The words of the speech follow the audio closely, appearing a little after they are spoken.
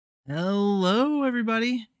Hello,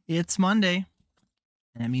 everybody. It's Monday,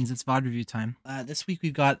 and that means it's VOD review time. This week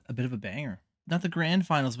we've got a bit of a banger. Not the grand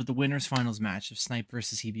finals, but the winners finals match of Snipe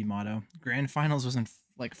versus Hibimato. Grand finals wasn't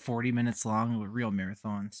like 40 minutes long, it was a real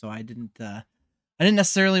marathon, so I didn't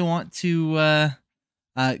necessarily want to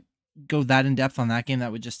go that in depth on that game.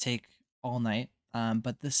 That would just take all night.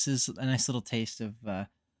 But this is a nice little taste of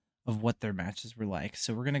what their matches were like.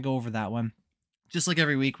 So we're gonna go over that one. Just like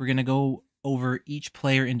every week, we're gonna go over each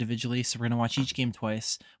player individually. So we're gonna watch each game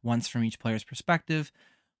twice, once from each player's perspective.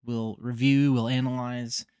 We'll review, we'll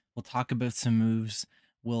analyze, we'll talk about some moves,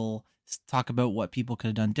 we'll talk about what people could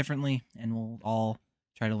have done differently, and we'll all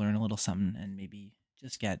try to learn a little something and maybe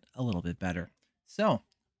just get a little bit better. So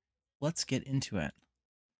let's get into it.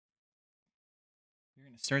 We're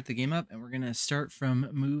going to start the game up, and we're going to start from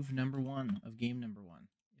move number 1 of game number 1,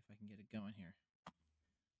 if I can get it going here.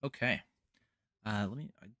 Okay. I don't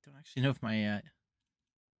actually know if my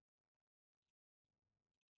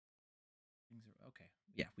things are okay.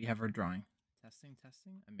 Yeah, we have our drawing. Testing,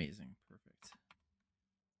 amazing, perfect,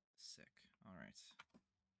 sick. All right.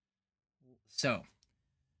 So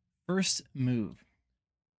first move,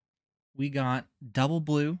 we got double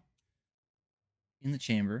blue in the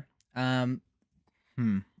chamber. Taking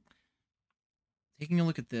a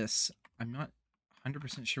look at this, I'm not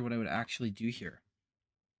 100% sure what I would actually do here.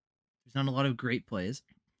 There's not a lot of great plays.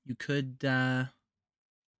 You could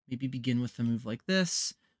maybe begin with a move like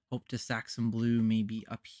this, hope to stack some blue maybe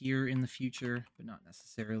up here in the future, but not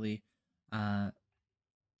necessarily gonna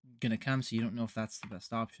come, so you don't know if that's the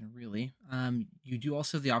best option, really. You do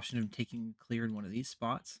also have the option of taking clear in one of these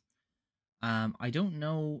spots. I don't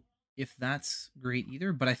know if that's great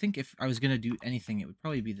either, but I think if I was gonna do anything, it would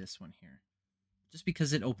probably be this one here. Just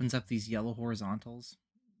because it opens up these yellow horizontals,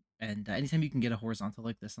 and anytime you can get a horizontal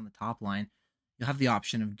like this on the top line, you'll have the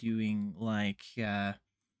option of doing like, let's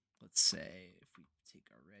say, if we take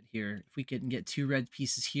our red here, if we can get 2 red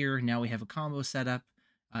pieces here, now we have a combo set up.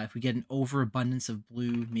 If we get an overabundance of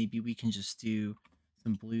blue, maybe we can just do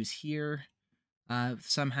some blues here.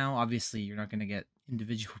 Somehow, obviously, you're not going to get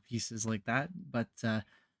individual pieces like that, but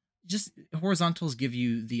just horizontals give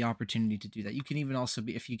you the opportunity to do that. You can even also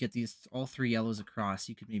be, if you get these all 3 yellows across,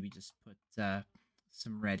 you could maybe just put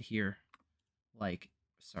some red here, like,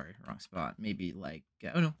 sorry, wrong spot. Maybe like,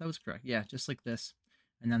 oh no, that was correct. Yeah, just like this,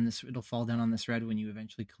 and then this, it'll fall down on this red when you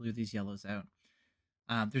eventually clear these yellows out.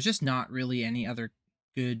 There's just not really any other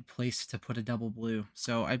good place to put a double blue,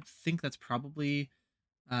 so I think that's probably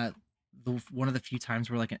one of the few times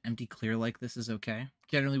where like an empty clear like this is okay.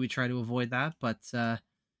 Generally, we try to avoid that, but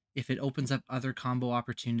if it opens up other combo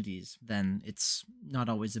opportunities, then it's not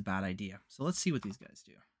always a bad idea. So let's see what these guys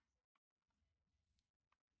do.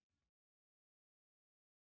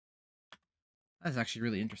 That's actually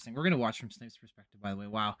really interesting. We're going to watch from Snipe's perspective, by the way.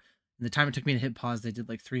 Wow. In the time it took me to hit pause, they did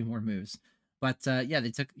like 3 more moves. But yeah,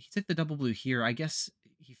 he took the double blue here. I guess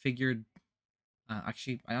he figured.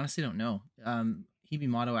 Actually, I honestly don't know.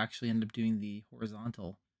 Hibimato actually ended up doing the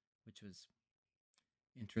horizontal, which was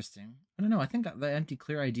interesting. I don't know. I think the empty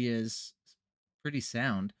clear idea is pretty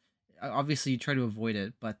sound. Obviously, you try to avoid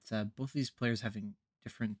it, but both of these players having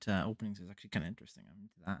different openings is actually kind of interesting. I'm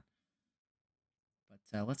into that.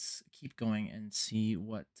 But let's keep going and see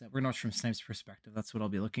what we're not from Snipe's perspective. That's what I'll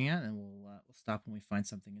be looking at, and we'll stop when we find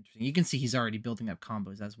something interesting. You can see he's already building up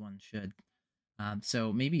combos as one should.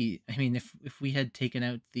 So maybe, I mean, if we had taken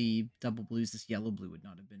out the double blues, this yellow blue would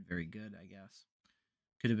not have been very good. I guess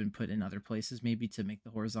could have been put in other places maybe to make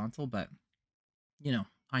the horizontal, but you know,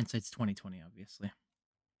 hindsight's 2020, obviously.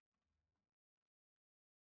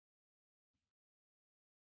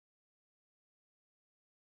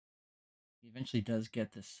 He eventually does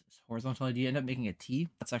get this horizontal idea, end up making a T.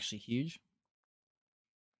 That's actually huge.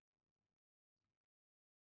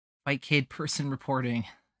 Fightcade person reporting.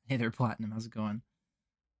 Hey there, Platinum. How's it going?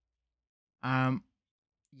 Um,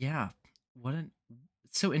 yeah. What an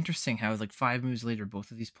It's so interesting how like 5 moves later,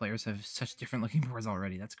 both of these players have such different looking boards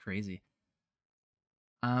already. That's crazy.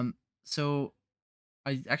 So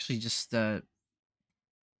I actually just don't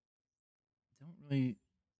really.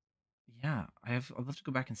 Yeah, I'll have to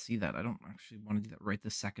go back and see that. I don't actually want to do that right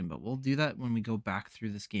this second, but we'll do that when we go back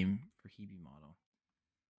through this game for Hibimato.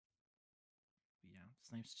 But yeah,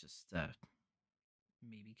 Snipe's just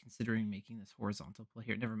maybe considering making this horizontal play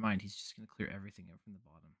here. Never mind, he's just going to clear everything out from the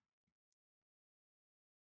bottom.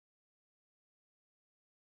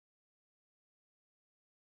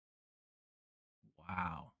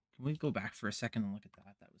 Wow. Can we go back for a second and look at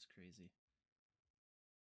that? That was crazy.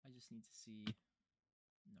 I just need to see.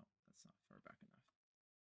 No, that's not far back enough.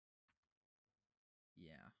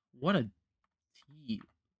 Yeah. What a T.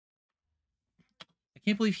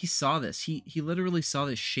 can't believe he saw this. He literally saw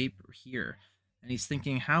this shape here, and he's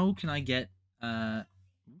thinking, how can I get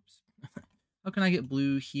oops, how can I get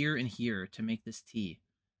blue here and here to make this T?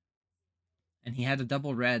 And he had a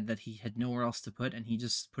double red that he had nowhere else to put, and he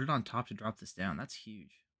just put it on top to drop this down. That's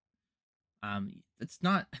huge. It's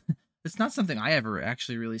not it's not something I ever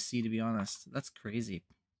actually really see, to be honest. That's crazy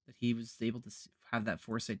that he was able to have that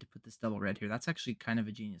foresight to put this double red here. That's actually kind of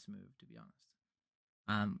a genius move, to be honest.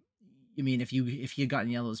 Um, I mean, if he had gotten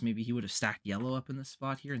yellows, maybe he would have stacked yellow up in this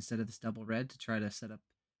spot here instead of this double red to try to set up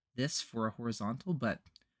this for a horizontal. But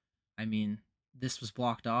I mean, this was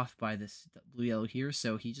blocked off by this blue yellow here,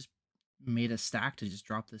 so he just made a stack to just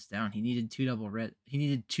drop this down. He needed two double red. He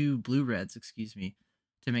needed two blue reds, excuse me,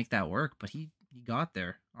 to make that work. But he got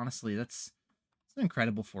there. Honestly, it's an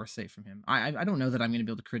incredible foresight from him. I don't know that I'm going to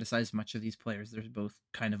be able to criticize much of these players. They're both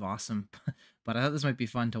kind of awesome, but I thought this might be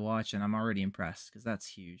fun to watch, and I'm already impressed because that's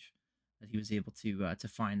huge that he was able to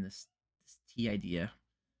find this T idea.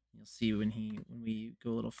 You'll see when we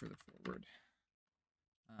go a little further forward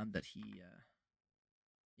that he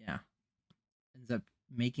yeah ends up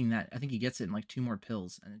making that. I think he gets it in like two more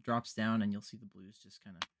pills, and it drops down, and you'll see the blues just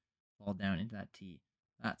kind of fall down into that T.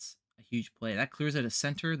 That's a huge play. That clears out a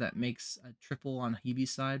center. That makes a triple on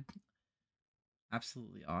Hibi's side.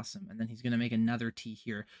 Absolutely awesome. And then he's going to make another T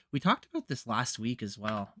here. We talked about this last week as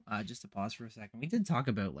well. Just to pause for a second. We did talk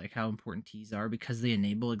about like how important T's are because they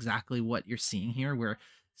enable exactly what you're seeing here, where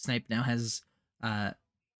Snipe now has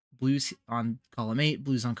blues on column 8,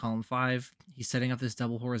 blues on column 5. He's setting up this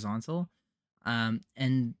double horizontal.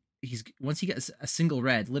 And he's once he gets a single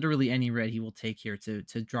red, literally any red he will take here to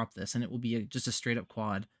drop this, and it will be just a straight up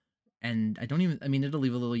quad. And I mean, it'll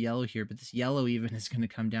leave a little yellow here, but this yellow even is going to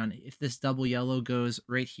come down. If this double yellow goes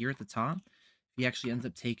right here at the top, if he actually ends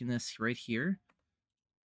up taking this right here,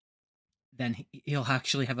 then he'll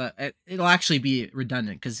actually have it'll actually be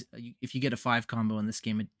redundant because if you get a 5 combo in this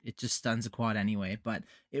game, it just stuns a quad anyway, but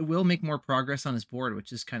it will make more progress on his board,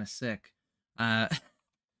 which is kind of sick.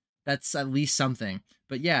 That's at least something.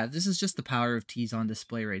 But yeah, this is just the power of T's on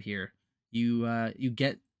display right here. You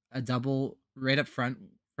get a double right up front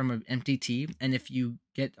from an empty T, and if you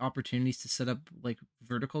get opportunities to set up like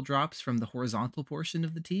vertical drops from the horizontal portion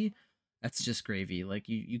of the T, that's just gravy. Like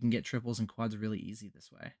you can get triples and quads really easy this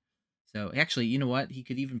way. So actually, you know what? He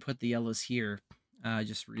could even put the yellows here. I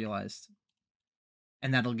just realized,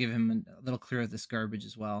 and that'll clear this garbage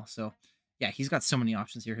as well. So yeah, he's got so many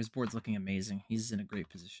options here. His board's looking amazing. He's in a great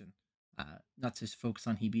position. Not to focus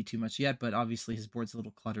on Hebe too much yet, but obviously his board's a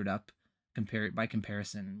little cluttered up by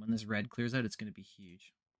comparison. When this red clears out, it's going to be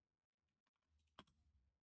huge.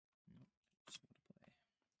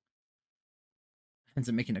 Ends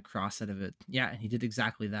up making a cross out of it. Yeah, and he did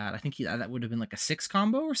exactly that. I think that would have been like a 6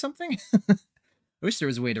 combo or something. I wish there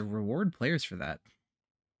was a way to reward players for that.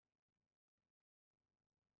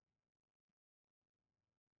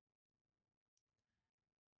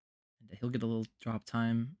 And he'll get a little drop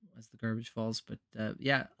time as the garbage falls. But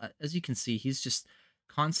yeah, as you can see, he's just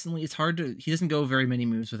constantly. It's hard to. He doesn't go very many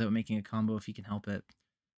moves without making a combo if he can help it.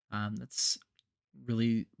 That's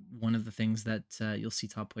really one of the things that you'll see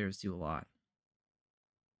top players do a lot.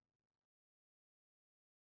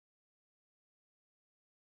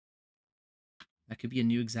 That could be a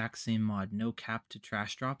new exact same mod. No cap to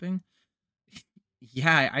trash dropping.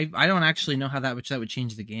 Yeah, I don't actually know how that would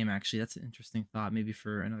change the game. Actually, that's an interesting thought. Maybe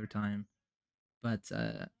for another time. But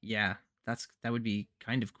yeah, that would be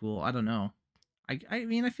kind of cool. I don't know. I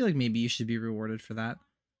mean, I feel like maybe you should be rewarded for that.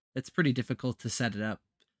 It's pretty difficult to set it up.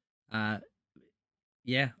 Uh,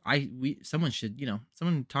 yeah, someone should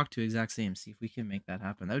someone talk to Exact Same, see if we can make that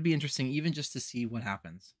happen. That would be interesting, even just to see what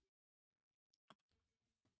happens.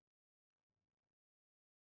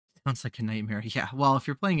 Sounds like a nightmare. Yeah, well, if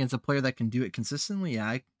you're playing against a player that can do it consistently, yeah,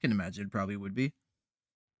 I can imagine it probably would be.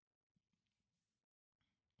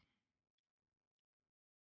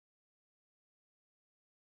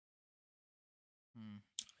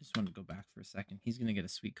 I just want to go back for a second. He's gonna get a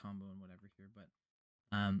sweet combo and whatever here, but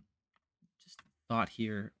just thought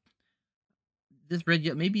here. This red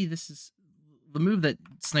yellow, maybe this is the move that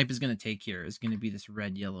Snipe is gonna take here is gonna be this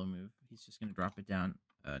red yellow move. He's just gonna drop it down,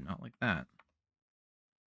 not like that,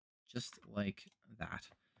 just like that.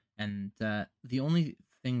 And the only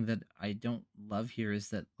thing that I don't love here is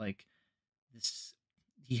that like this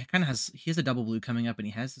he has a double blue coming up and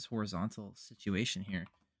he has this horizontal situation here.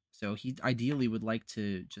 So he ideally would like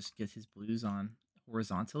to just get his blues on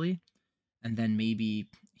horizontally, and then maybe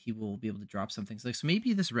he will be able to drop something. So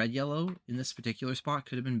maybe this red yellow in this particular spot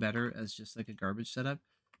could have been better as just like a garbage setup.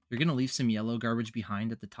 You're gonna leave some yellow garbage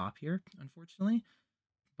behind at the top here, unfortunately.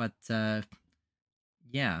 But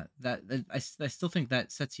Yeah, I still think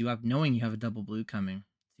that sets you up knowing you have a double blue coming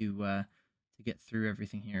to get through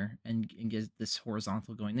everything here and get this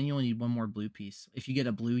horizontal going. Then you only need one more blue piece. If you get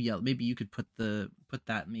a blue yellow, maybe you could put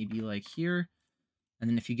that maybe like here, and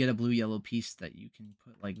then if you get a blue yellow piece that you can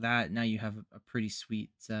put like that, now you have a pretty sweet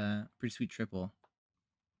triple.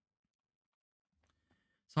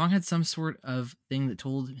 Song had some sort of thing that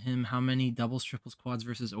told him how many doubles, triples, quads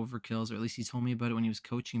versus overkills, or at least he told me about it when he was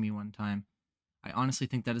coaching me one time. I honestly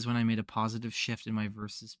think that is when I made a positive shift in my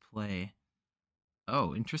versus play.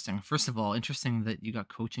 Oh, interesting. First of all, interesting that you got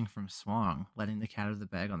coaching from Swang, letting the cat out of the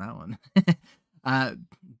bag on that one. uh,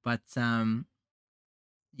 but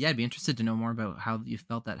yeah, I'd be interested to know more about how you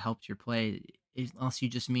felt that helped your play. Unless you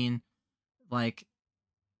just mean like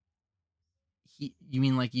you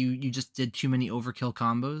mean like you just did too many overkill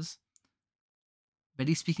combos.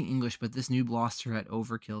 Betty's speaking English, but this noob lost her at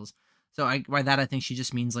overkills. So by that I think she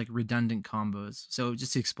just means like redundant combos. So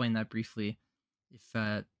just to explain that briefly,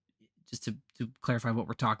 if just to clarify what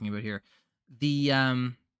we're talking about here, the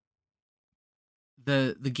um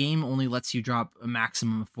the game only lets you drop a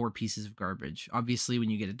maximum of 4 pieces of garbage. Obviously, when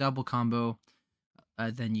you get a double combo,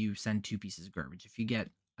 then you send 2 pieces of garbage. If you get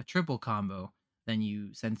a triple combo, then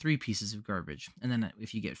you send 3 pieces of garbage. And then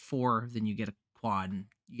if you get 4, then you get a quad and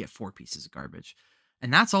you get 4 pieces of garbage.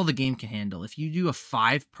 And that's all the game can handle. If you do a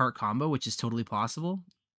 5-part combo, which is totally possible,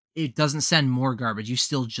 it doesn't send more garbage. You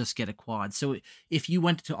still just get a quad. So if you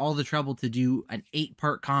went to all the trouble to do an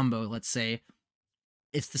 8-part combo, let's say,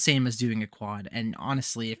 it's the same as doing a quad. And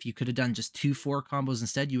honestly, if you could have done just 2 4 combos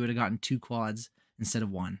instead, you would have gotten 2 quads instead of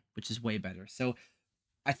 1, which is way better. So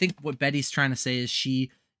I think what Betty's trying to say is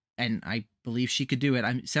and I believe she could do it.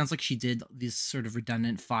 It sounds like she did these sort of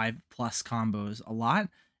redundant 5+ combos a lot,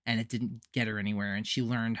 and it didn't get her anywhere. And she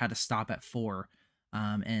learned how to stop at 4,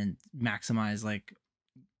 and maximize like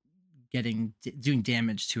doing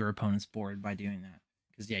damage to her opponent's board by doing that.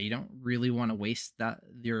 Because yeah, you don't really want to waste that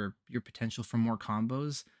your potential for more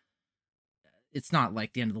combos. It's not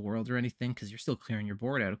like the end of the world or anything because you're still clearing your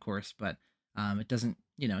board out, of course, but it doesn't,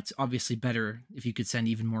 it's obviously better if you could send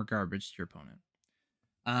even more garbage to your opponent.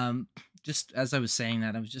 Um, just as I was saying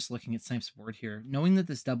that, I was just looking at Snipe's board here, knowing that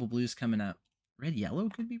this double blue is coming up. Red yellow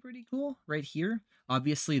could be pretty cool right here.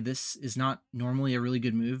 Obviously, this is not normally a really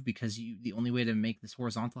good move because the only way to make this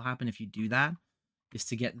horizontal happen if you do that is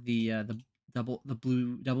to get the double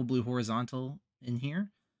blue horizontal in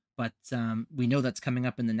here. But we know that's coming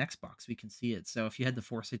up in the next box. We can see it. So if you had the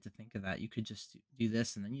foresight to think of that, you could just do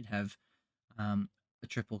this, and then you'd have a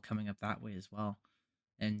triple coming up that way as well.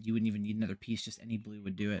 And you wouldn't even need another piece. Just any blue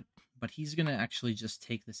would do it. But he's gonna actually just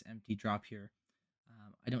take this empty drop here.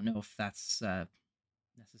 I don't know if that's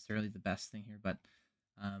necessarily the best thing here, but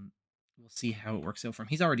we'll see how it works out for him.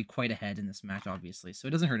 He's already quite ahead in this match, obviously, so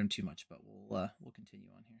it doesn't hurt him too much. But we'll continue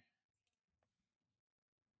on here.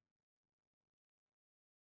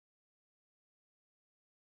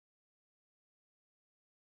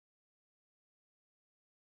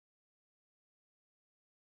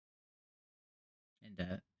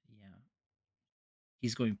 And yeah,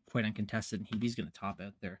 he's going quite uncontested, and Hebe's going to top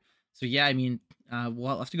out there. So yeah, I mean,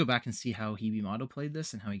 we'll have to go back and see how Hibimato played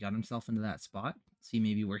this and how he got himself into that spot. See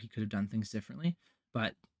maybe where he could have done things differently.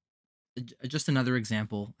 But just another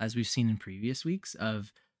example, as we've seen in previous weeks,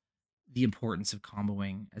 of the importance of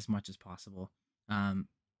comboing as much as possible. Um,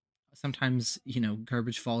 Sometimes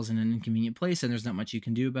garbage falls in an inconvenient place, and there's not much you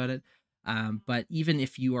can do about it. But even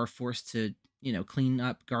if you are forced to clean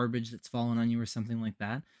up garbage that's fallen on you or something like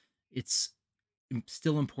that, it's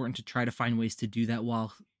still important to try to find ways to do that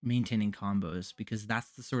while maintaining combos, because that's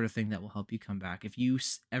the sort of thing that will help you come back. If you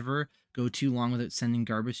ever go too long without sending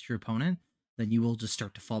garbage to your opponent, then you will just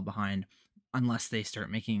start to fall behind unless they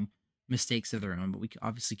start making mistakes of their own. But we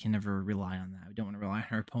obviously can never rely on that. We don't want to rely on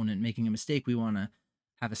our opponent making a mistake. We want to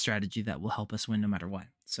have a strategy that will help us win no matter what.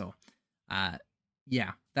 So uh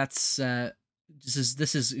yeah, that's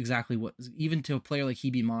this is exactly what, even to a player like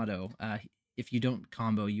Hibimato, if you don't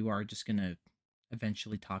combo, you are just gonna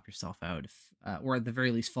eventually top yourself out, if, or at the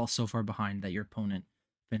very least fall so far behind that your opponent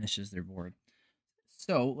finishes their board.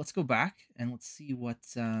 So let's go back and let's see what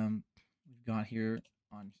we've got here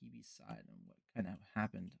on Hebe's side and what kind of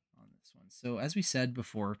happened on this one. So as we said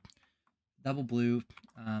before, double blue,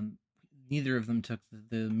 neither of them took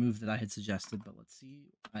the move that I had suggested, but let's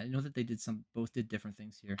see. I know that they both did different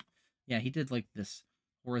things here. Yeah, he did like this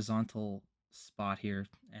horizontal spot here,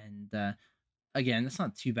 and again, that's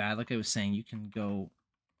not too bad. Like I was saying, you can go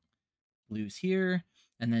blues here,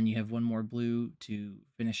 and then you have one more blue to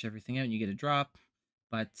finish everything out, and you get a drop.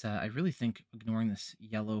 But I really think ignoring this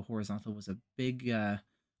yellow horizontal was a big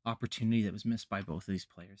opportunity that was missed by both of these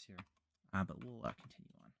players here. But we'll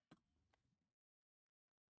continue on.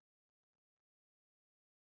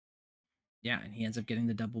 Yeah, and he ends up getting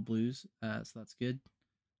the double blues, so that's good.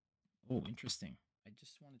 Oh, interesting. I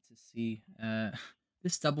just wanted to see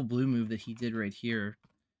this double blue move that he did right here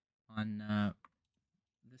on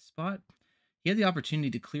this spot. He had the opportunity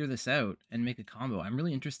to clear this out and make a combo. I'm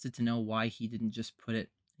really interested to know why he didn't just put it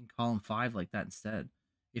in column 5 like that instead.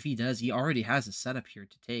 If he does, he already has a setup here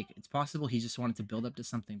to take. It's possible he just wanted to build up to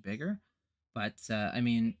something bigger, but I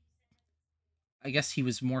mean, I guess he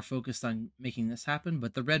was more focused on making this happen,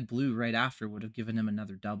 but the red blue right after would have given him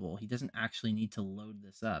another double. He doesn't actually need to load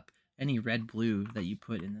this up. Any red blue that you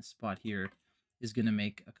put in this spot here is going to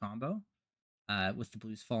make a combo with the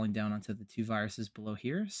blues falling down onto the 2 viruses below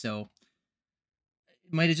here. So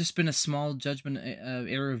it might have just been a small judgment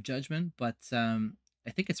error of judgment, but I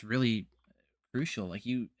think it's really crucial. Like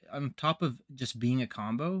you, on top of just being a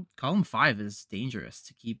combo, column 5 is dangerous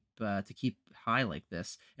to keep high like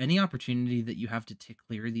this. Any opportunity that you have to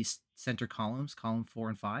clear these center columns, column 4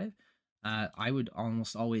 and 5, I would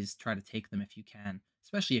almost always try to take them if you can,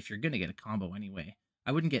 especially if you're gonna get a combo anyway.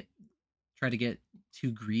 I wouldn't try to get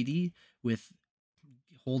too greedy with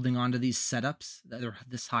holding on to these setups that are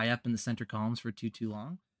this high up in the center columns for too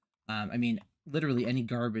long. I mean, literally any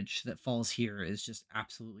garbage that falls here is just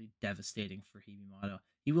absolutely devastating for Hibimato.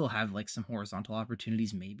 He will have like some horizontal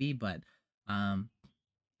opportunities, maybe, but um,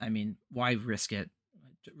 I mean, why risk it?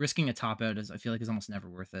 Risking a top out is, I feel like, is almost never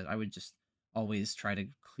worth it. I would just always try to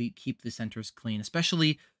keep the centers clean,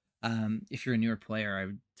 especially if you're a newer player. I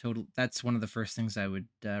would That's one of the first things I would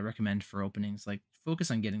recommend for openings. Like, focus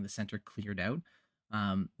on getting the center cleared out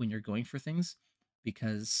when you're going for things,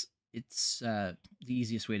 because it's the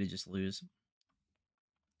easiest way to just lose.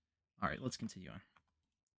 All right, let's continue on.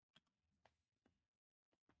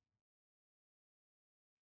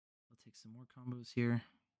 We'll take some more combos here.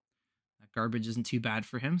 That garbage isn't too bad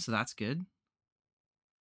for him, so that's good.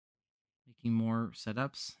 Making more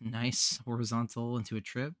setups. Nice horizontal into a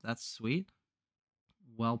trip. That's sweet.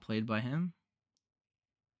 Well played by him.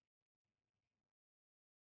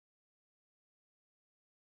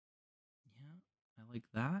 Yeah, I like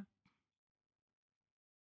that.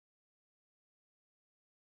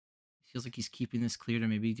 Feels like he's keeping this clear to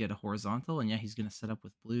maybe get a horizontal, and yeah, he's going to set up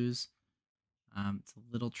with blues. It's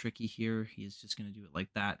a little tricky here. He's just going to do it like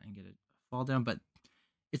that and get a fall down, but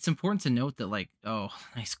it's important to note that, like, oh,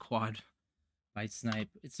 nice quad by Snipe.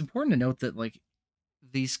 It's important to note that, like,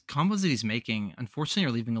 these combos that he's making, unfortunately,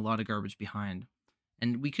 are leaving a lot of garbage behind.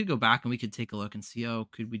 And we could go back and we could take a look and see, oh,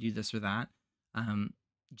 could we do this or that? Um,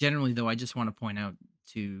 Generally, though, I just want to point out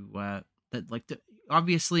to that, like,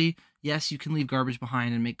 obviously, yes, you can leave garbage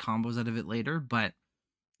behind and make combos out of it later, but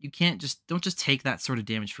you can't don't just take that sort of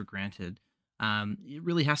damage for granted. It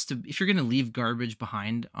really has to, if you're going to leave garbage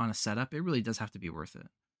behind on a setup, it really does have to be worth it.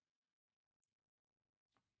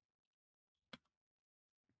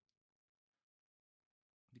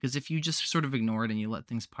 Because if you just sort of ignore it and you let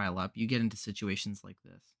things pile up, you get into situations like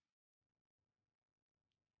this.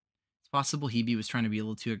 It's possible Hebe was trying to be a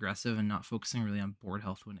little too aggressive and not focusing really on board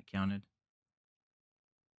health when it counted.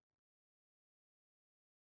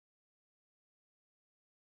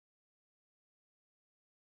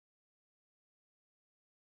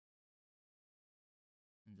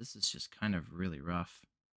 And this is just kind of really rough.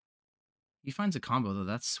 He finds a combo, though.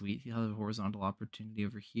 That's sweet. He'll have a horizontal opportunity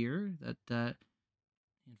over here that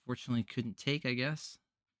he unfortunately couldn't take, I guess.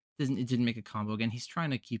 It didn't make a combo again. He's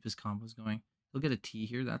trying to keep his combos going. He'll get a T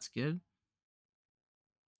here. That's good.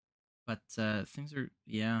 But things are,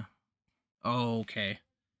 yeah. Oh, okay.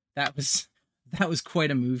 That was that was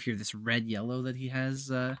quite a move here. This red yellow that he has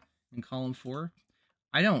in column 4.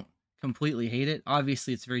 I don't completely hate it.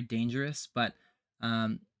 Obviously, it's very dangerous, but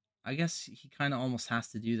um, I guess he kind of almost has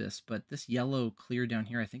to do this. But this yellow clear down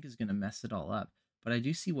here, I think, is going to mess it all up. But I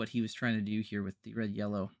do see what he was trying to do here with the red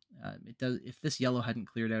yellow. It does. If this yellow hadn't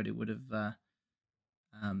cleared out, it would have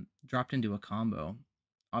dropped into a combo.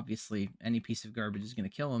 Obviously, any piece of garbage is going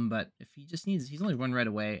to kill him. But if he just needs, he's only one right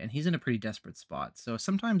away, and he's in a pretty desperate spot. So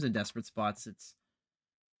sometimes in desperate spots, it's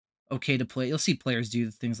okay to play. You'll see players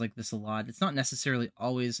do things like this a lot. It's not necessarily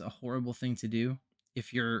always a horrible thing to do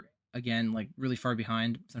if you're, again, like, really far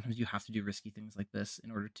behind. Sometimes you have to do risky things like this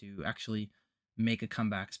in order to actually make a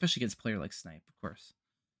comeback, especially against a player like Snipe, of course.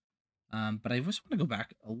 But I just want to go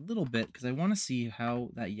back a little bit because I want to see how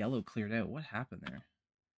that yellow cleared out. What happened there?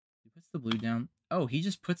 He puts the blue down. Oh, he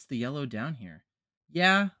just puts the yellow down here.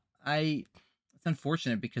 Yeah, I. It's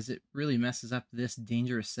unfortunate because it really messes up this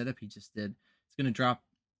dangerous setup he just did. It's going to drop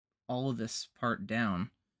all of this part down,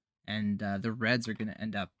 and the reds are going to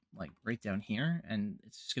end up like right down here, and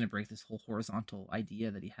it's just going to break this whole horizontal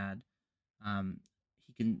idea that he had.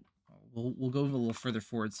 He can. We'll go a little further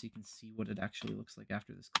forward so you can see what it actually looks like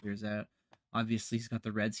after this clears out. Obviously, he's got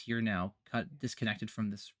the reds here now, disconnected from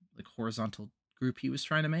this like horizontal group he was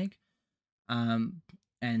trying to make. Um,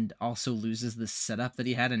 and also loses this setup that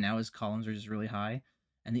he had, and now his columns are just really high.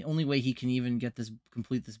 And the only way he can even get this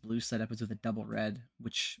complete this blue setup is with a double red,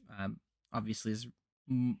 which obviously is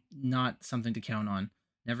not something to count on.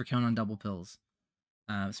 Never count on double pills,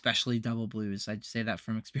 especially double blues. I'd say that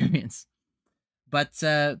from experience. But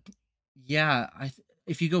yeah,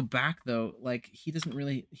 if you go back though, like he doesn't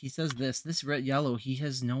really. He says this red yellow. He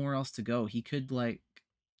has nowhere else to go. He could like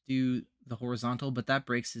do the horizontal, but that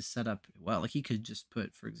breaks his setup. Well, like he could just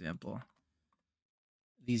put, for example,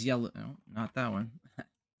 these yellow. No, not that one.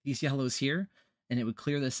 These yellows here, and it would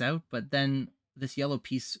clear this out. But then this yellow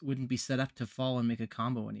piece wouldn't be set up to fall and make a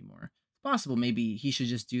combo anymore. It's possible maybe he should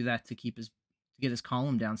just do that to get his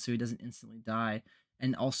column down so he doesn't instantly die,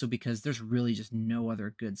 and also because there's really just no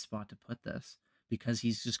other good spot to put this because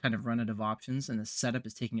he's just kind of run out of options, and the setup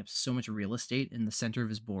is taking up so much real estate in the center of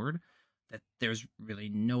his board that there's really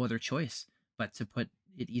no other choice but to put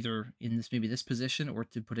it either in this maybe this position or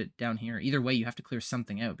to put it down here. Either way, you have to clear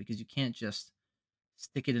something out because you can't just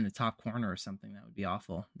stick it in the top corner or something. That would be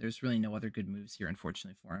awful. There's really no other good moves here,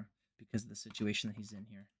 unfortunately, for him because of the situation that he's in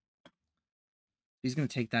here. He's going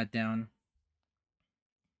to take that down.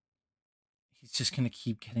 He's just going to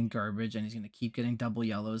keep getting garbage, and he's going to keep getting double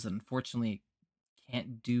yellows that unfortunately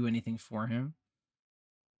can't do anything for him.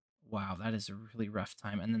 Wow, that is a really rough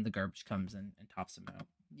time. And then the garbage comes in and tops him out.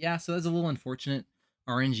 Yeah, so that's a little unfortunate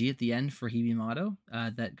RNG at the end for Hibimato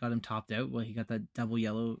that got him topped out. Well, he got that double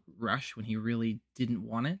yellow rush when he really didn't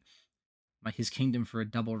want it. His kingdom for a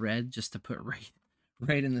double red just to put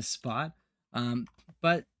right in the spot.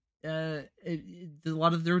 But a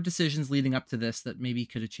lot of there were decisions leading up to this that maybe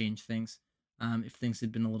could have changed things if things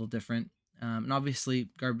had been a little different. And obviously,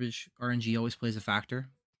 garbage RNG always plays a factor.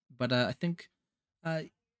 But I think uh,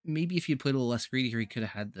 maybe if he played a little less greedy here, he could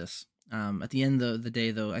have had this. At the end of the day,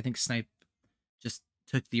 though, I think Snipe just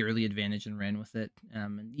took the early advantage and ran with it.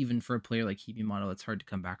 And even for a player like Hibimato, it's hard to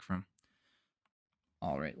come back from.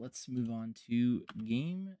 All right, let's move on to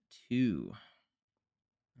game 2.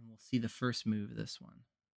 And we'll see the first move of this one.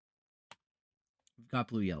 We've got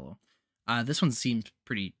blue yellow. This one seems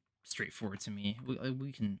pretty straightforward to me.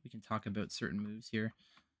 We can talk about certain moves here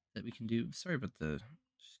that we can do. Sorry about the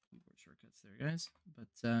keyboard shortcuts there, guys.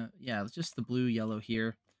 But yeah, just the blue yellow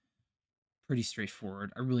here. Pretty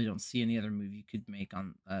straightforward. I really don't see any other move you could make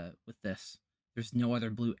on with this. There's no other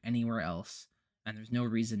blue anywhere else, and there's no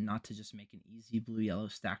reason not to just make an easy blue yellow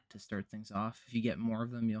stack to start things off. If you get more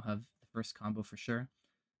of them, you'll have the first combo for sure.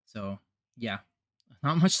 So yeah,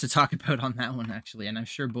 not much to talk about on that one actually, and I'm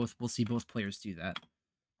sure we'll see both players do that.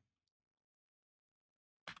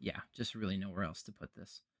 Yeah, just really nowhere else to put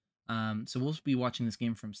this. So we'll be watching this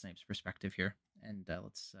game from Snipe's perspective here, and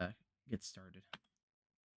let's get started.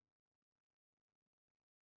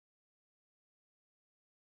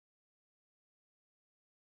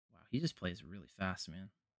 Wow, he just plays really fast, man.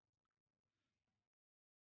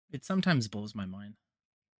 It sometimes blows my mind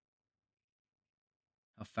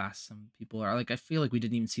how fast some people are. Like I feel like we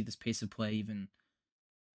didn't even see this pace of play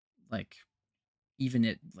like even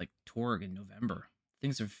at like Torg in November.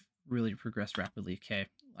 Things have really progressed rapidly. Okay,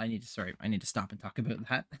 I need to stop and talk about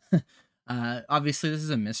that. Obviously this is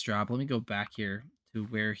a misdrop. Let me go back here to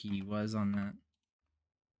where he was on that.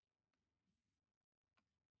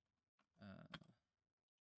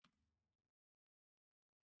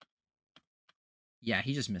 Yeah,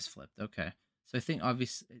 he just misflipped. Okay. So I think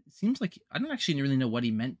obviously it seems like I don't actually really know what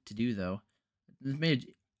he meant to do though. It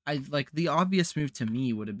made I like the obvious move to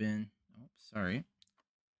me would have been oh sorry.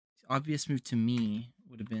 The obvious move to me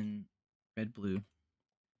would have been red blue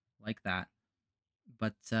like that.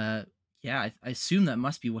 But yeah, I assume that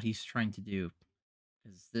must be what he's trying to do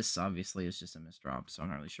because this obviously is just a misdrop, so I'm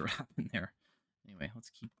not really sure what happened there. Anyway,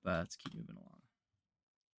 let's keep moving along.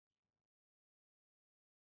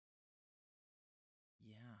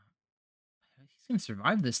 Yeah, he's gonna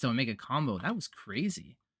survive this though and make a combo. That was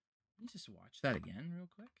crazy. Let me just watch that again real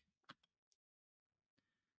quick.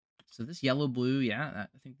 So this yellow blue, yeah,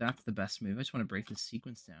 I think that's the best move. I just want to break this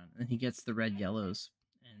sequence down, and then he gets the red yellows,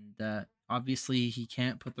 and obviously he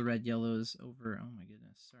can't put the red yellows over. Oh my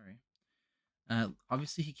goodness, sorry.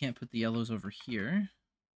 Obviously he can't put the yellows over here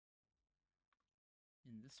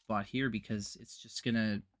in this spot here because it's just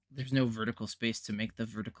gonna. There's no vertical space to make the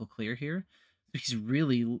vertical clear here. So he's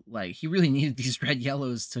really like he really needed these red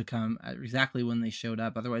yellows to come exactly when they showed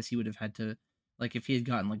up. Otherwise he would have had to like if he had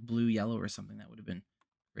gotten like blue yellow or something that would have been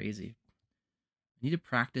crazy. You need to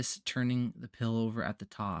practice turning the pill over at the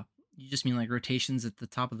top. you just mean like rotations at the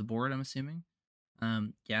top of the board, I'm assuming.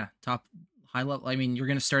 Yeah, top high level. I mean, you're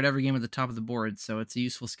going to start every game at the top of the board, so it's a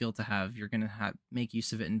useful skill to have. You're going to make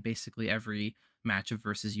use of it in basically every match of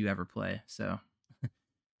versus you ever play. So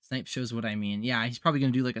Snipe shows what I mean. Yeah, he's probably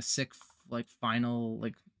going to do like a sick like final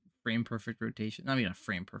like frame perfect rotation. I mean, not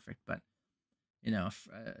frame perfect, but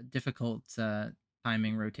difficult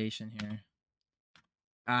timing rotation here.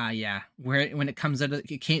 Yeah. Where when it comes out of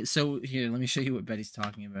it can't. So here, let me show you what Betty's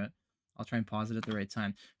talking about. I'll try and pause it at the right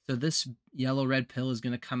time. So this yellow red pill is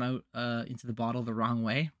going to come out into the bottle the wrong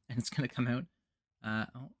way, and it's going to come out.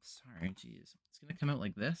 Oh, sorry, jeez. It's going to come out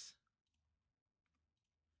like this,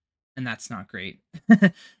 and that's not great.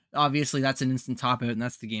 Obviously, that's an instant top out, and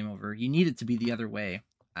that's the game over. You need it to be the other way,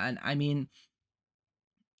 and I mean,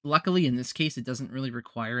 luckily in this case, it doesn't really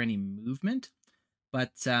require any movement,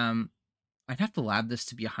 but I'd have to lab this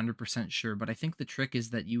to be 100% sure, but I think the trick is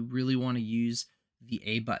that you really want to use the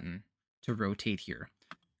A button to rotate here.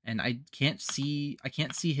 And I can't see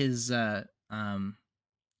his inputs,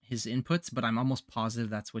 but I'm almost positive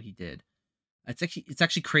that's what he did. It's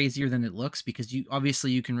actually crazier than it looks because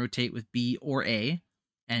you can rotate with B or A,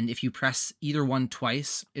 and if you press either one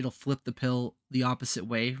twice, it'll flip the pill the opposite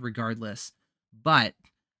way regardless. But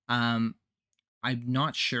I'm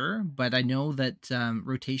not sure, but I know that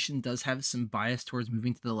rotation does have some bias towards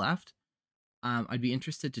moving to the left. I'd be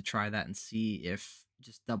interested to try that and see if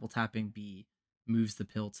just double tapping B moves the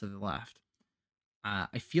pill to the left.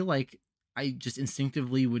 I feel like I just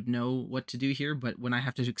instinctively would know what to do here, but when I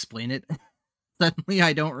have to explain it, suddenly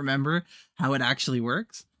I don't remember how it actually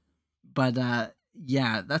works. But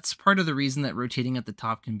yeah, that's part of the reason that rotating at the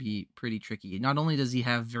top can be pretty tricky. Not only does he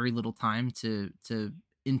have very little time to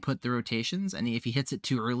input the rotations, and if he hits it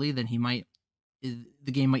too early, then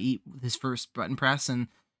the game might eat his first button press, and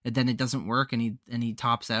then it doesn't work, and he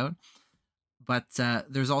tops out. But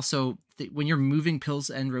there's also when you're moving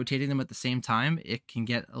pills and rotating them at the same time, it can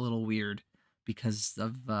get a little weird because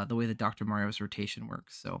of the way that Dr. Mario's rotation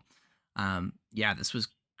works. So yeah, this was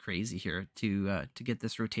crazy here to get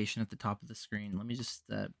this rotation at the top of the screen. Let me just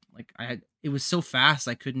it was so fast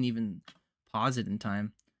I couldn't even pause it in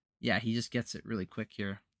time. Yeah, he just gets it really quick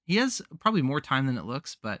here. He has probably more time than it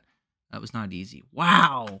looks, but that was not easy.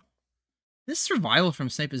 Wow. This survival from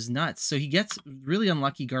Snipe is nuts. So he gets really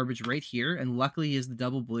unlucky garbage right here, and luckily he has the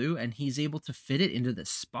double blue, and he's able to fit it into this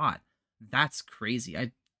spot. That's crazy.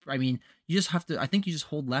 I mean, you just have to. I think you just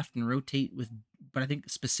hold left and rotate with, but I think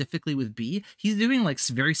specifically with B, he's doing like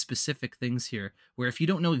very specific things here. Where if you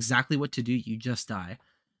don't know exactly what to do, you just die.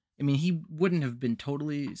 I mean, he wouldn't have been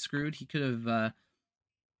totally screwed. He could have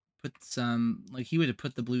put some like he would have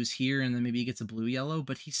put the blues here, and then maybe he gets a blue yellow,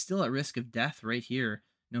 but he's still at risk of death right here,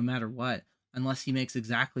 no matter what, unless he makes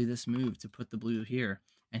exactly this move to put the blue here.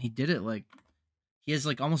 And he did it like he has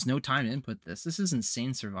like almost no time to input this. This is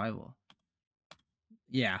insane survival.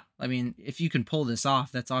 Yeah, I mean, if you can pull this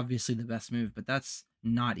off, that's obviously the best move, but that's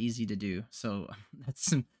not easy to do. So that's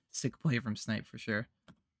some sick play from Snipe for sure.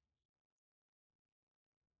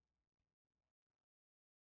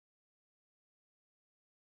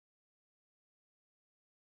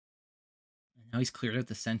 And now he's cleared out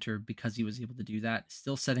the center because he was able to do that.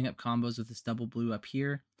 Still setting up combos with this double blue up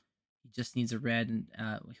here. He just needs a red, and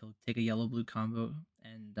he'll take a yellow blue combo,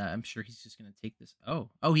 and I'm sure he's just gonna take this. Oh,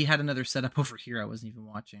 he had another setup over here. I wasn't even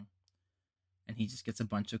watching, and he just gets a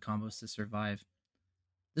bunch of combos to survive.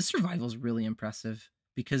 This survival is really impressive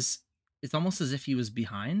because it's almost as if he was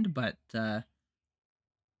behind, but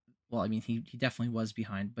well, I mean, he definitely was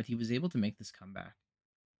behind, but he was able to make this comeback.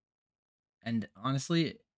 And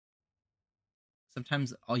honestly,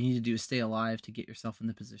 sometimes all you need to do is stay alive to get yourself in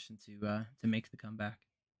the position to make the comeback.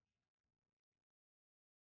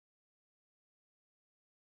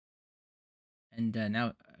 And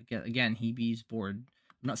now again, Hebe's board.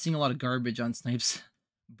 I'm not seeing a lot of garbage on Snipe's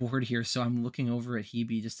board here, so I'm looking over at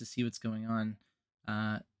Hebe just to see what's going on.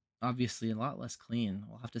 Obviously, a lot less clean.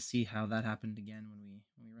 We'll have to see how that happened again when we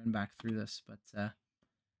run back through this. But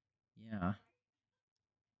yeah.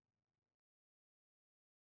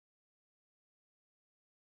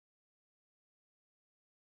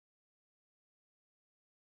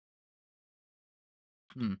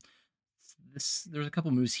 Hmm. There's a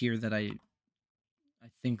couple moves here that I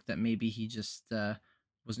think that maybe he just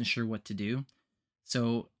wasn't sure what to do.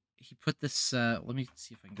 So he put this. Let me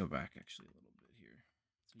see if I can go back actually a little bit here.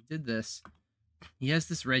 So he did this. He has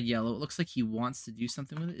this red yellow. It looks like he wants to do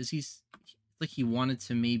something with it. It's like he wanted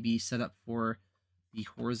to maybe set up for the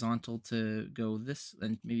horizontal to go this,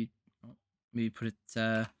 and maybe put it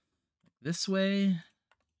this way.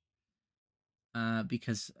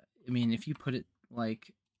 Because I mean, if you put it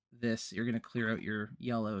like this, you're going to clear out your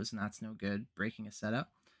yellows, and that's no good, breaking a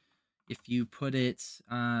setup. If you put it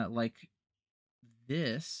like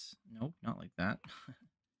this, nope, not like that,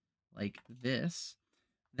 like this,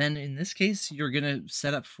 then in this case, you're going to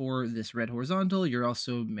set up for this red horizontal. You're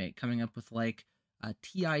also coming up with like a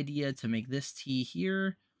T idea to make this T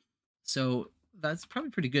here. So that's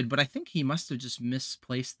probably pretty good, but I think he must have just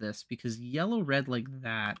misplaced this because yellow red like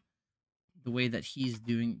that, the way that he's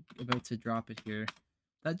about to drop it here,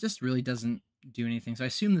 that just really doesn't do anything. So I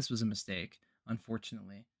assume this was a mistake,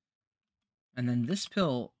 unfortunately. And then this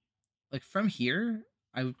pill, like from here,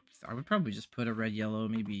 I would probably just put a red yellow,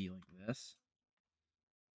 maybe like this.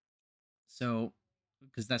 So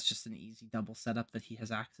because that's just an easy double setup that he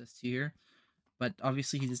has access to here. But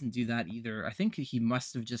obviously he doesn't do that either. I think he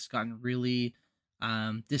must have just gotten really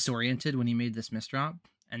disoriented when he made this misdrop.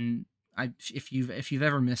 And if you've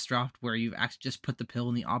ever misdropped where you've actually just put the pill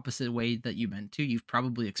in the opposite way that you meant to, you've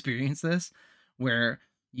probably experienced this, where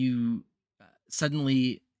you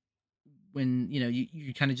suddenly, when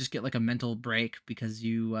you kind of just get like a mental break because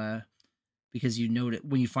you notice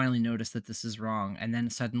when you finally notice that this is wrong, and then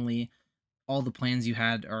suddenly all the plans you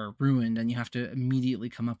had are ruined and you have to immediately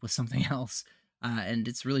come up with something else. And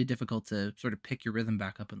it's really difficult to sort of pick your rhythm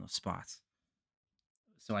back up in those spots.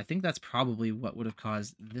 So I think that's probably what would have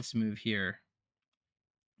caused this move here,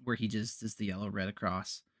 where he just is the yellow red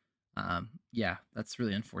across. Yeah, that's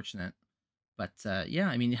really unfortunate. But yeah,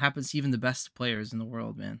 I mean, it happens to even the best players in the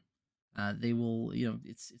world, man. They will,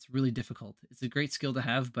 it's really difficult. It's a great skill to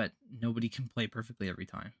have, but nobody can play perfectly every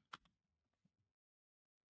time.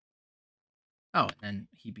 Oh, and then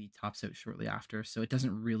he tops out shortly after, so it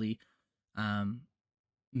doesn't really um,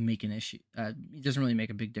 make an issue. It doesn't really make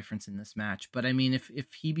a big difference in this match. But I mean, if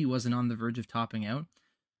Hebe wasn't on the verge of topping out,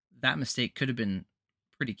 that mistake could have been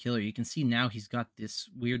pretty killer. You can see now he's got this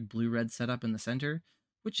weird blue red setup in the center,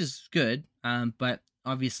 which is good. But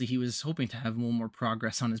obviously he was hoping to have a little more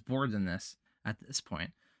progress on his board than this at this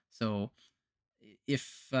point. So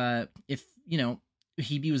if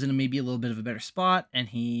Hebe was in maybe a little bit of a better spot and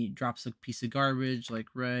he drops a piece of garbage, like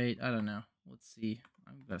right, I don't know. Let's see.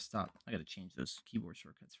 I'm gonna stop. I gotta change those keyboard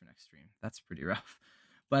shortcuts for next stream. That's pretty rough.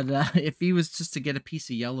 But if he was just to get a piece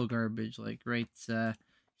of yellow garbage, like right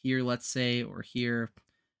here, let's say, or here,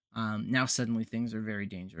 now suddenly things are very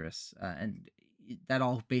dangerous, and that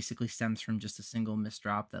all basically stems from just a single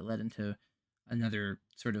misdrop that led into another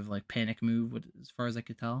sort of like panic move, as far as I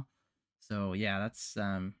could tell. So yeah, that's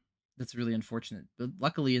really unfortunate. But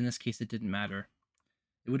luckily, in this case, it didn't matter.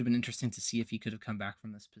 It would have been interesting to see if he could have come back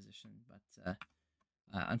from this position, but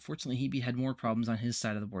unfortunately, Hebe had more problems on his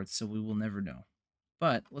side of the board, so we will never know.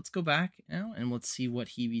 But let's go back now and let's see what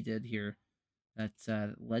Hebe did here that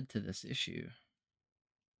led to this issue.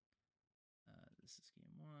 This is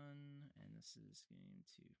game 1, and this is game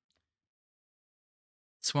 2.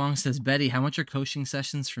 Swang says, Betty, how much are coaching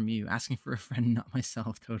sessions from you? Asking for a friend, not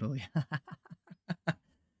myself, totally.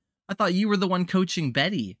 I thought you were the one coaching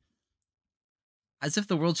Betty. As if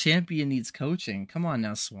the world champion needs coaching. Come on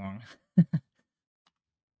now, Swang.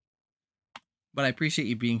 But I appreciate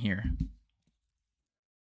you being here.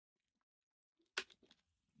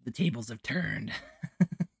 The tables have turned.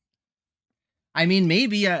 I mean,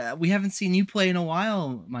 maybe we haven't seen you play in a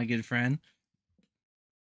while, my good friend.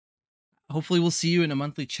 Hopefully we'll see you in a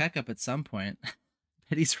monthly checkup at some point.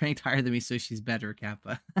 Betty's ranked higher than me, so she's better,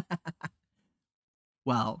 Kappa.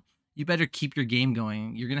 Well, you better keep your game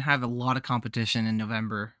going. You're going to have a lot of competition in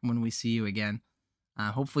November when we see you again.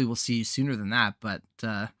 Hopefully we'll see you sooner than that, but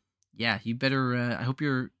yeah, you better, I hope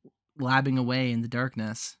you're labbing away in the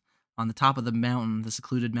darkness on the top of the mountain, the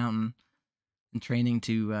secluded mountain, and training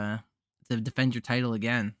to defend your title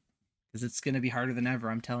again, because it's going to be harder than ever,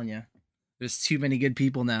 I'm telling you. There's too many good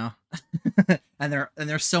people now. and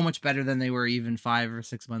they're so much better than they were even 5 or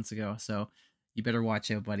 6 months ago, so you better watch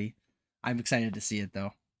out, buddy. I'm excited to see it,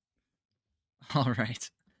 though. All right.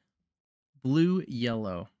 Blue,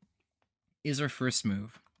 yellow is our first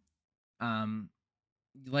move.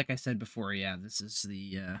 Like I said before, yeah, this is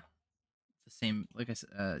the same. Like I said,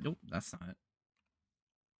 nope, that's not it.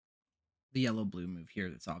 The yellow blue move here.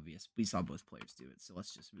 That's obvious. We saw both players do it, so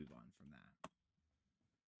let's just move on from that.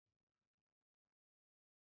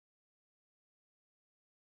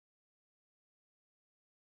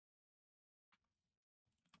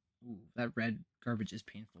 Ooh, that red garbage is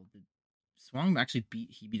painful. Did Swang actually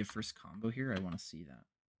beat a first combo here? I want to see that.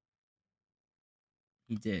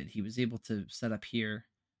 He did. He was able to set up here,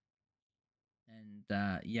 and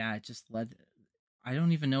yeah, it just led. I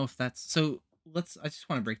don't even know if that's so. I just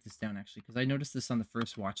want to break this down actually, because I noticed this on the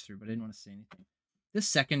first watch through, but I didn't want to say anything. This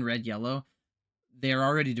second red yellow, they're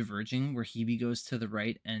already diverging where Hebe goes to the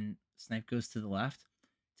right and Snipe goes to the left.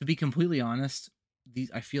 To be completely honest,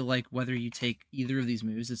 these I feel like whether you take either of these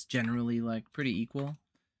moves, it's generally like pretty equal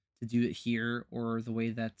to do it here or the way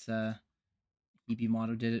that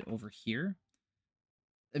Hibimato did it over here.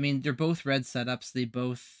 I mean, they're both red setups. They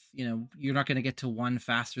both, you're not going to get to one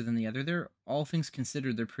faster than the other. They're all things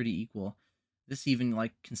considered, they're pretty equal. This even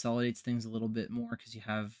like consolidates things a little bit more because you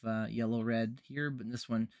have yellow red here, but this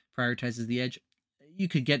one prioritizes the edge. You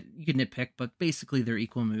could nitpick, but basically they're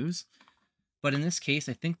equal moves. But in this case,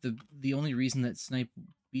 I think the only reason that Snipe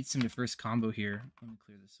beats him to first combo here, let me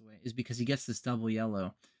clear this away, is because he gets this double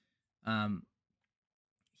yellow.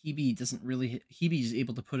 Hebe doesn't really. Hebe's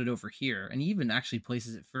able to put it over here, and he even actually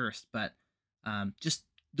places it first. But just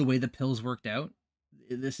the way the pills worked out,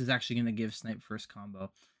 this is actually going to give Snipe first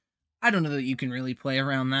combo. I don't know that you can really play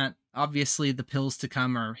around that. Obviously, the pills to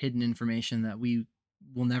come are hidden information that we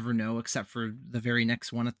will never know, except for the very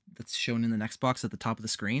next one that's shown in the next box at the top of the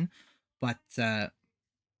screen. But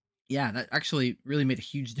yeah, that actually really made a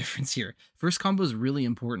huge difference here. First combo is really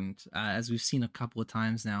important, as we've seen a couple of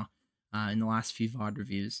times now in the last few VOD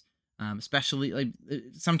reviews. Especially, like,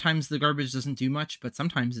 sometimes the garbage doesn't do much, but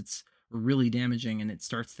sometimes it's really damaging and it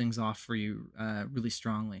starts things off for you really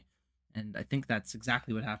strongly. And I think that's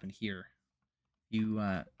exactly what happened here. You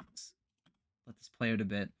let this play out a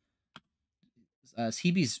bit.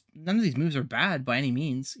 Hebe's none of these moves are bad by any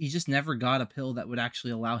means. He just never got a pill that would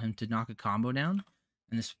actually allow him to knock a combo down.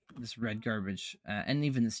 And this red garbage and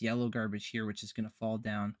even this yellow garbage here, which is going to fall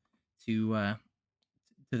down to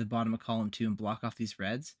the bottom of column 2 and block off these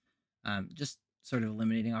reds, just sort of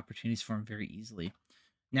eliminating opportunities for him very easily.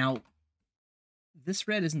 Now, this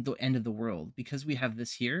red isn't the end of the world because we have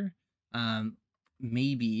this here.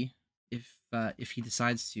 Maybe if he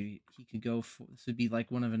decides to, he could go for, this would be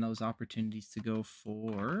like one of those opportunities to go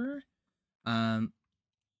for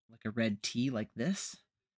like a red T like this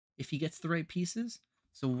if he gets the right pieces.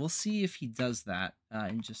 So we'll see if he does that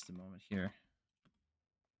in just a moment here.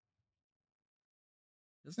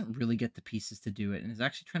 Doesn't really get the pieces to do it and is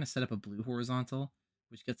actually trying to set up a blue horizontal,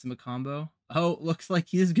 which gets him a combo. Oh, looks like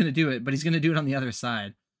he is going to do it, but he's going to do it on the other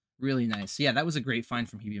side. Really nice. So yeah, that was a great find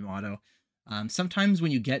from Hibimato. Sometimes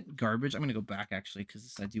when you get garbage, I'm going to go back actually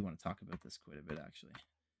because I do want to talk about this quite a bit actually.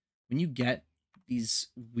 When you get these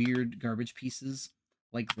weird garbage pieces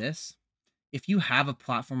like this, if you have a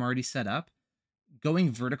platform already set up,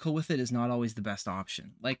 going vertical with it is not always the best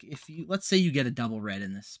option. Like if you, let's say you get a double red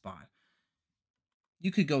in this spot,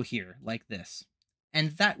 you could go here like this, and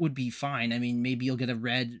that would be fine. I mean, maybe you'll get a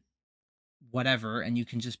red whatever, and you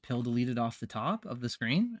can just pill delete it off the top of the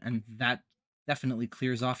screen, and that definitely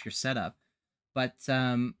clears off your setup. But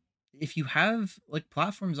if you have like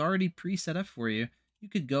platforms already pre-set up for you, you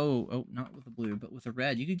could go, oh, not with a blue, but with a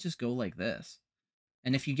red, you could just go like this.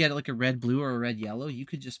 And if you get like a red blue or a red yellow, you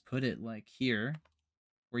could just put it like here,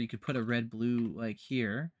 or you could put a red blue like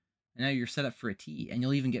here, and now you're set up for a T, and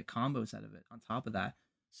you'll even get combos out of it on top of that.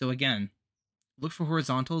 So again, look for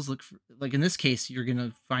horizontals. Look for, like in this case, you're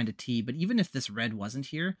gonna find a T, but even if this red wasn't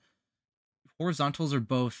here, horizontals are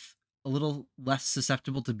both a little less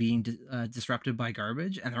susceptible to being disrupted by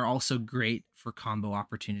garbage, and they're also great for combo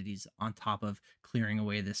opportunities on top of clearing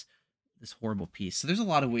away this horrible piece. So there's a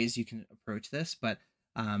lot of ways you can approach this, but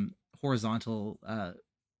horizontals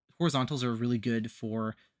are really good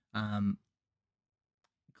for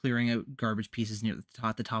clearing out garbage pieces near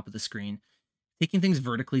the top of the screen. Taking things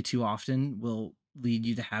vertically too often will lead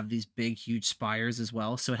you to have these big, huge spires as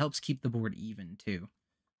well. So it helps keep the board even too.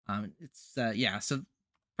 It's yeah. So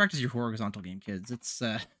practice your horizontal game, kids.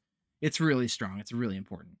 It's really strong. It's really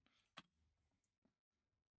important.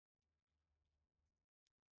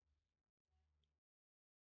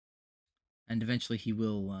 And eventually he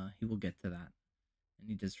will get to that, and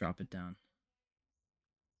he does drop it down.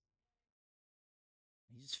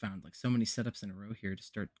 He just found like so many setups in a row here to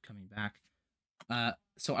start coming back.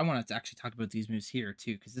 So I wanted to actually talk about these moves here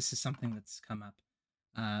too, because this is something that's come up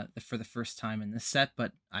for the first time in this set.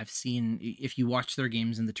 But I've seen, if you watch their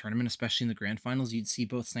games in the tournament, especially in the grand finals, you'd see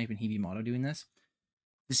both Snipe and Hibimato doing this.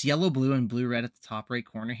 This yellow, blue, and blue, red at the top right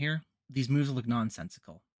corner here, these moves look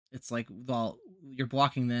nonsensical. It's like, well, you're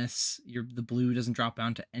blocking this, the blue doesn't drop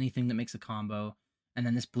down to anything that makes a combo, and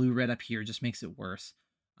then this blue, red up here just makes it worse.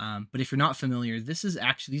 But if you're not familiar, this is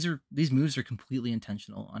actually, these moves are completely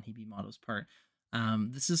intentional on Hibimato's part.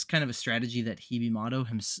 This is kind of a strategy that Hibimato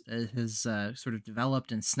has sort of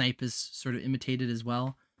developed, and Snipe has sort of imitated as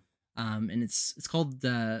well. And it's called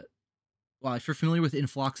well, if you're familiar with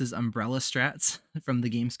Inflox's umbrella strats from the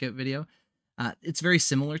Game Scout video, it's very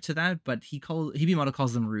similar to that, but Hibimato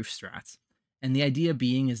calls them roof strats. And the idea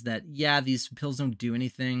being is that yeah, these pills don't do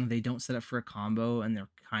anything. They don't set up for a combo, and they're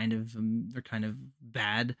kind of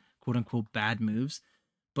bad, quote unquote, bad moves.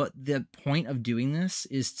 But the point of doing this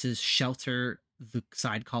is to shelter the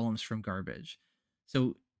side columns from garbage.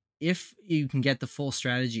 So if you can get the full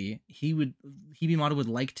strategy, Hibimato would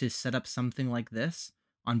like to set up something like this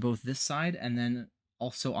on both this side and then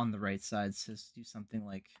also on the right side. So do something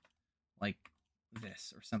like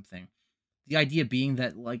this or something. The idea being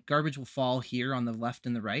that like garbage will fall here on the left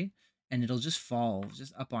and the right, and it'll just fall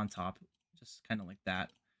just up on top, just kind of like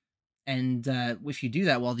that. And if you do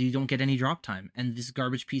that, well, you don't get any drop time, and these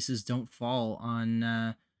garbage pieces don't fall on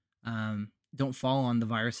the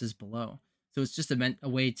viruses below. So it's just a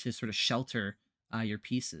way to sort of shelter your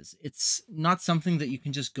pieces. It's not something that you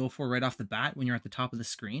can just go for right off the bat when you're at the top of the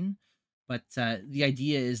screen. But the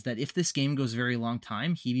idea is that if this game goes a very long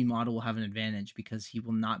time, Hibimato will have an advantage because he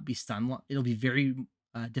will not be it'll be very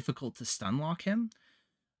difficult to stun lock him,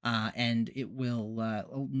 and it will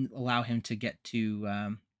allow him to get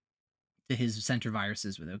to his center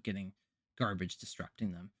viruses without getting garbage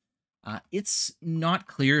disrupting them. It's not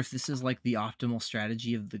clear if this is like the optimal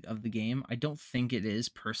strategy of the game. I don't think it is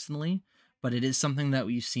personally, but it is something that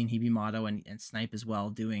we've seen Hibimato and Snipe as well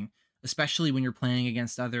doing, especially when you're playing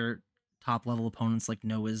against other top level opponents like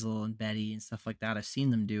Noizzle and Betty and stuff like that. I've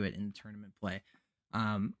seen them do it in tournament play.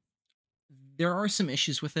 Um, there are some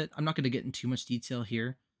issues with it. I'm not going to get into too much detail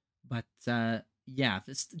here, but yeah,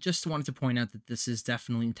 this just wanted to point out that this is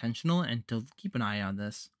definitely intentional and to keep an eye on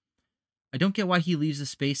this. I don't get why he leaves a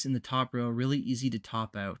space in the top row really easy to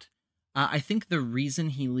top out. I think the reason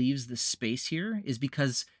he leaves the space here is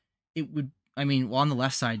because it would. I mean, well, on the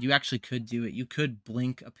left side, you actually could do it. You could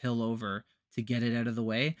blink a pill over to get it out of the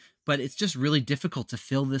way, but it's just really difficult to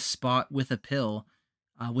fill this spot with a pill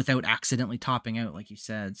without accidentally topping out, like you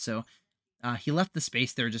said. So he left the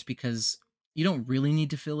space there just because you don't really need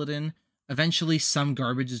to fill it in. Eventually, some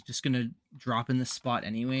garbage is just going to drop in this spot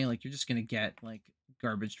anyway. Like, you're just going to get, like,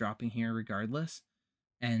 garbage dropping here regardless.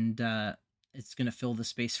 And it's going to fill the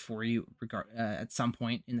space for you at some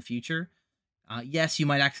point in the future. Yes, you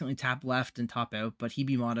might accidentally tap left and top out, but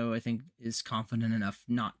Hibimato, I think, is confident enough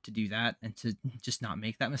not to do that and to just not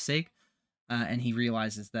make that mistake. And he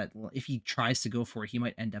realizes that if he tries to go for it, he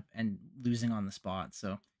might end up losing on the spot.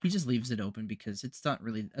 So he just leaves it open because it's not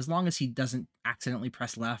really, as long as he doesn't accidentally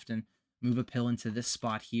press left and move a pill into this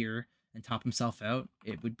spot here and top himself out,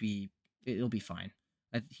 it'll be fine.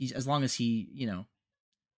 As long as he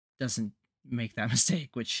doesn't make that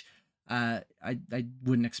mistake, which I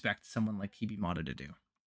wouldn't expect someone like Hibimato to do.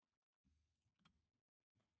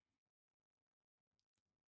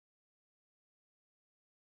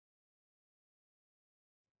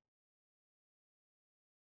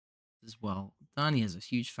 As well done. He has a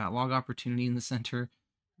huge fat log opportunity in the center,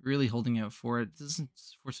 really holding out for it. This isn't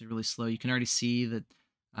fortunately really slow. You can already see that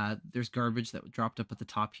there's garbage that dropped up at the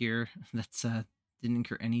top here that's didn't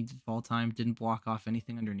incur any fall time, didn't block off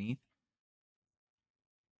anything underneath.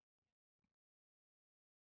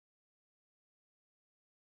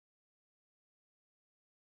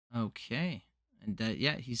 Okay, and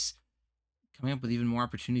yeah, he's coming up with even more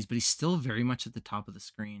opportunities, but he's still very much at the top of the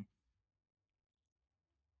screen.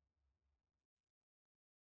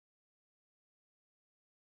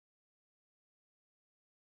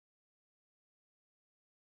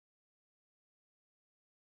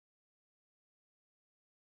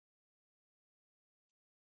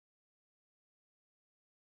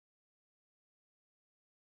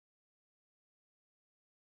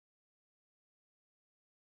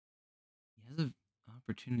 He has a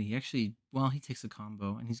opportunity. He actually, well, he takes a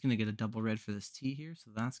combo, and he's going to get a double red for this T here,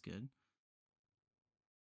 so that's good.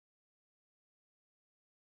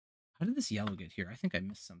 How did this yellow get here? I think I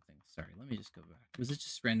missed something. Sorry, let me just go back. Was it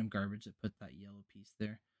just random garbage that put that yellow piece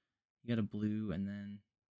there? You got a blue and then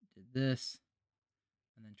did this,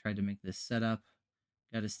 and then tried to make this setup.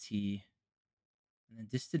 Got his T, and then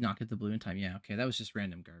this did not get the blue in time. Yeah, okay, that was just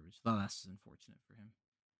random garbage. Oh, that's unfortunate for him.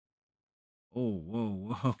 Oh,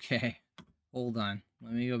 whoa, okay. Hold on.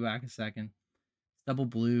 Let me go back a second. Double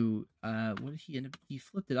blue. What did he end up? He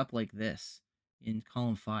flipped it up like this in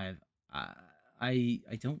column 5. Uh, I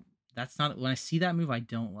don't. That's not when I see that move. I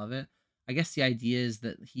don't love it. I guess the idea is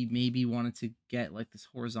that he maybe wanted to get like this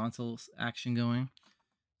horizontal action going,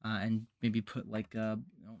 and maybe put like no,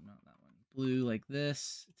 not that one, blue like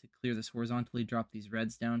this to clear this horizontally. Drop these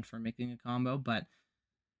reds down for making a combo, but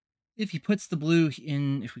if he puts the blue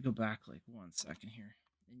in, if we go back like 1 second here,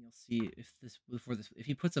 and you'll see if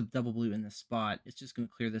he puts a double blue in this spot, it's just going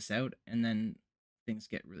to clear this out, and then things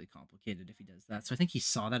get really complicated if he does that. So I think he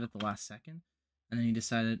saw that at the last second, and then he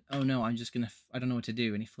decided, oh no, I'm just gonna, I don't know what to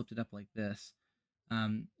do, and he flipped it up like this.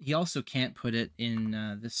 He also can't put it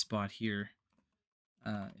in this spot here.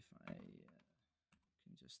 If I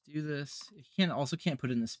can just do this, he can't put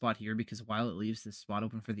it in the spot here because while it leaves this spot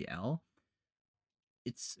open for the L,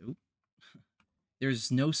 it's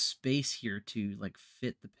there's no space here to like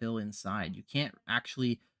fit the pill inside. You can't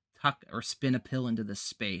actually tuck or spin a pill into this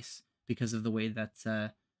space because of the way that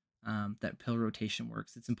that pill rotation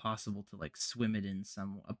works. It's impossible to like swim it in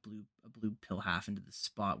a blue pill half into the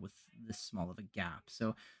spot with this small of a gap.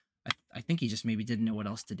 So I think he just maybe didn't know what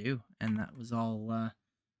else to do, and that was all.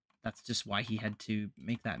 That's just why he had to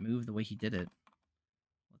make that move the way he did it.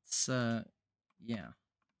 Let's yeah,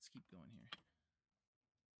 let's keep going here.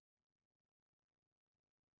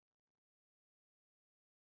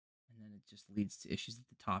 And then it just leads to issues at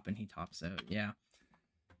the top, and he tops out. Yeah,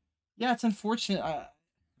 yeah, it's unfortunate.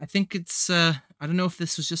 I think it's I don't know if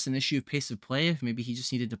this was just an issue of pace of play. If maybe he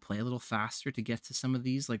just needed to play a little faster to get to some of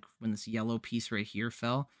these. Like when this yellow piece right here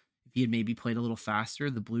fell, if he had maybe played a little faster,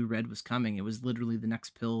 the blue red was coming. It was literally the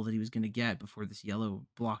next pill that he was going to get before this yellow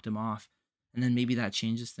blocked him off, and then maybe that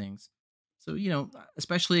changes things. So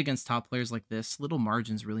especially against top players like this, little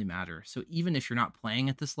margins really matter. So even if you're not playing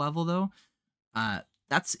at this level, though, uh,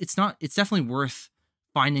 it's definitely worth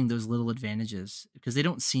finding those little advantages because they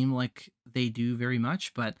don't seem like they do very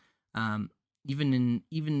much, but um,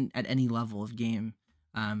 even at any level of game,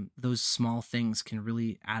 those small things can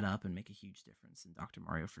really add up and make a huge difference in Dr.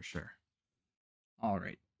 Mario for sure. All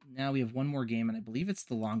right, now we have one more game, and I believe it's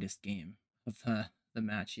the longest game of the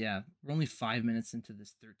match. Yeah, we're only 5 minutes into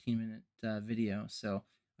this 13-minute video, so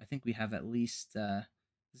I think we have at least this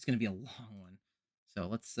is going to be a long one. So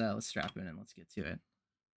let's strap in and let's get to it.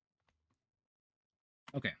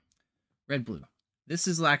 Okay, red blue. This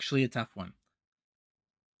is actually a tough one.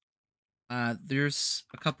 There's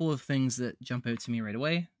a couple of things that jump out to me right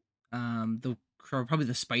away. The probably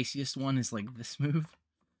the spiciest one is like this move,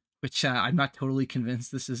 which I'm not totally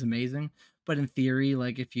convinced this is amazing. But in theory,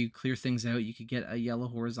 like if you clear things out, you could get a yellow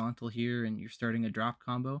horizontal here, and you're starting a drop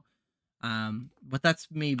combo. But that's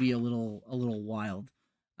maybe a little wild.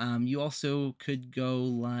 You also could go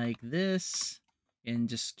like this and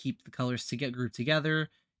just keep the colors to get grouped together.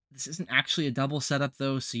 This isn't actually a double setup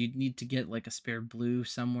though, so you'd need to get like a spare blue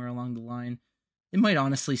somewhere along the line. It might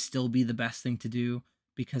honestly still be the best thing to do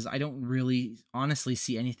because I don't really honestly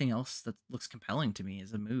see anything else that looks compelling to me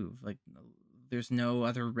as a move. Like there's no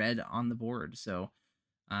other red on the board, so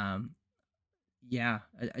um, yeah,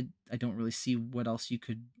 I don't really see what else you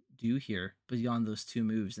could do here beyond those two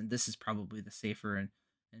moves, and this is probably the safer and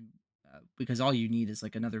because all you need is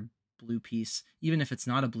like another blue piece. Even if it's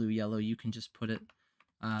not a blue yellow, you can just put it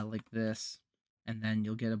like this, and then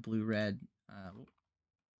you'll get a blue red.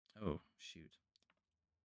 Oh shoot,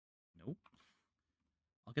 nope.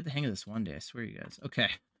 I'll get the hang of this one day. I swear, you guys. Okay,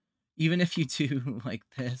 even if you do like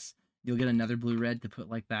this, you'll get another blue red to put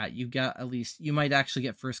like that. You got at least you might actually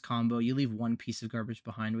get first combo. You leave one piece of garbage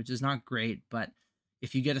behind, which is not great, but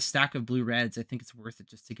if you get a stack of blue reds, I think it's worth it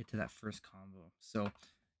just to get to that first combo. So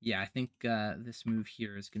yeah, I think this move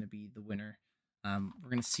here is going to be the winner. We're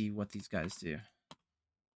going to see what these guys do.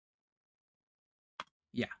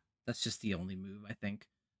 Yeah, that's just the only move, I think.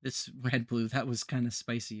 This red blue, that was kind of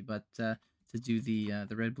spicy, but to do the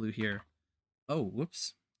red blue here. Oh,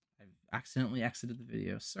 whoops. I accidentally exited the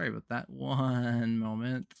video. Sorry about that. One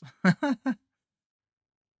moment. You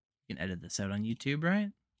can edit this out on YouTube,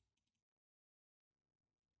 right?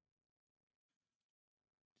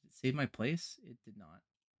 Did it save my place? It did not.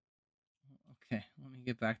 Okay, let me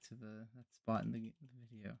get back to that spot in the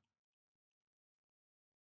video.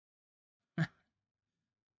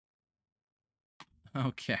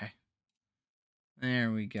 Okay.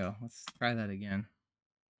 There we go. Let's try that again.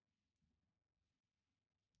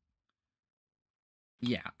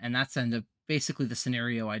 Yeah, and that's end up basically the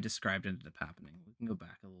scenario I described ended up happening. We can go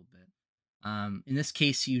back a little bit. In this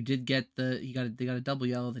case, you did get they got a double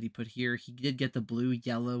yellow that he put here. He did get the blue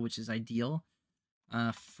yellow, which is ideal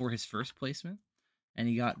for his first placement. And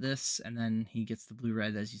he got this, and then he gets the blue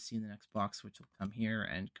red as you see in the next box, which will come here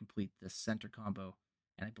and complete this center combo.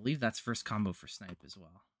 And I believe that's first combo for Snipe as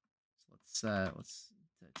well. So let's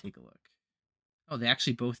take a look. Oh, they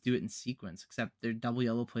actually both do it in sequence, except their double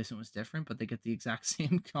yellow placement was different, but they get the exact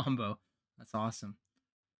same combo. That's awesome.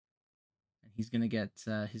 And he's gonna get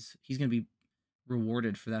he's gonna be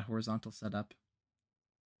rewarded for that horizontal setup.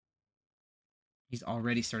 He's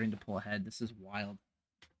already starting to pull ahead. This is wild.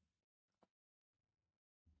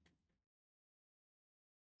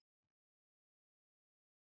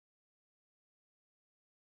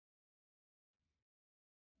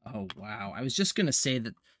 Oh wow. I was just gonna say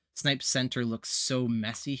that Snipe's center looks so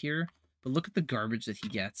messy here, but look at the garbage that he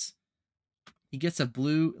gets. He gets a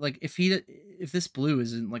blue, like if this blue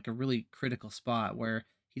is in like a really critical spot where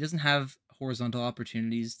he doesn't have horizontal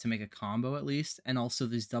opportunities to make a combo at least, and also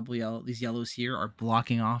these yellows here are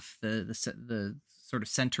blocking off the sort of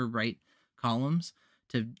center right columns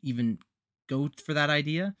to even go for that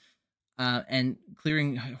idea. And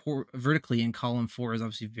clearing vertically in column 4 is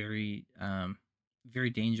obviously very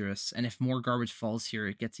dangerous. And if more garbage falls here,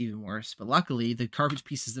 it gets even worse. But luckily, the garbage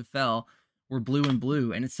pieces that fell were blue and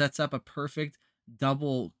blue, and it sets up a perfect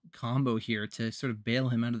double combo here to sort of bail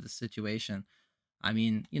him out of the situation. I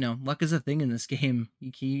mean, luck is a thing in this game.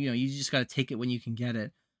 You just got to take it when you can get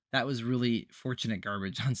it. That was really fortunate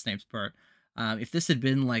garbage on Snipe's part. If this had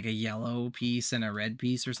been like a yellow piece and a red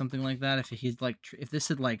piece or something like that, if this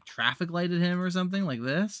had like traffic lighted him or something like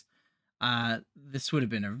this would have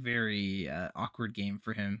been a very awkward game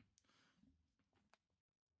for him.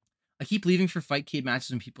 I keep leaving for Fightcade matches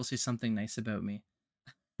when people say something nice about me.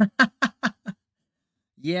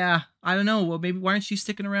 Yeah, I don't know. Well, maybe why aren't you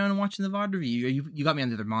sticking around and watching the VOD review? You got me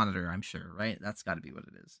under the monitor, I'm sure, right? That's got to be what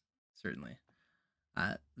it is. Certainly.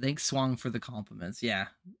 Thanks, Swang, for the compliments. Yeah,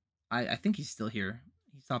 I think he's still here.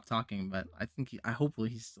 He stopped talking, but I hopefully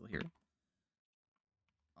he's still here.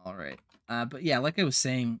 All right. But yeah, like I was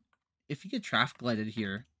saying, if you get traffic lighted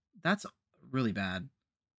here, that's really bad.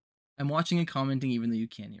 I'm watching and commenting even though you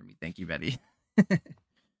can't hear me. Thank you, Betty.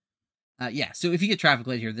 Yeah, so if you get traffic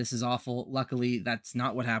light here, this is awful. Luckily, that's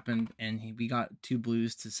not what happened, and we got 2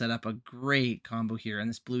 blues to set up a great combo here. And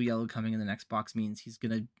this blue-yellow coming in the next box means he's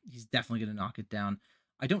definitely gonna knock it down.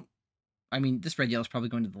 I mean, this red-yellow is probably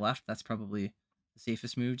going to the left. That's probably the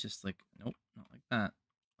safest move. Just like, nope, not like that,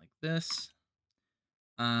 like this.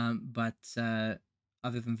 But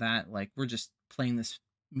other than that, like we're just playing this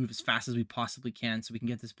move as fast as we possibly can so we can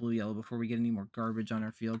get this blue-yellow before we get any more garbage on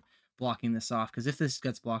our field, blocking this off, because if this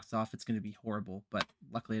gets blocked off, it's going to be horrible, but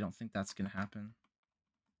luckily I don't think that's going to happen.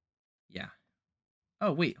 Yeah.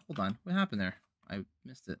 Oh, wait, hold on. What happened there? I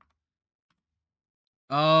missed it.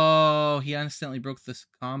 Oh, he accidentally broke this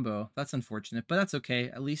combo. That's unfortunate, but that's okay.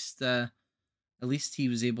 At least he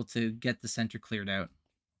was able to get the center cleared out.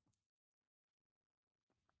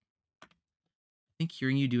 I think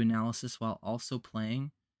hearing you do analysis while also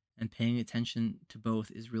playing and paying attention to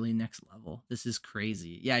both is really next level. This is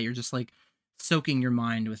crazy. Yeah, you're just like soaking your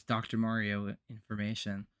mind with Dr. Mario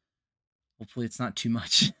information. Hopefully it's not too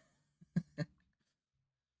much.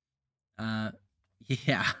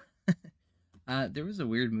 Yeah. There was a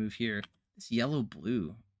weird move here. This yellow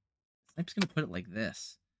blue. Snipe's gonna put it like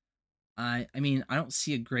this. I mean, I don't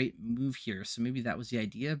see a great move here, so maybe that was the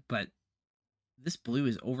idea, but this blue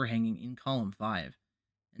is overhanging in column 5.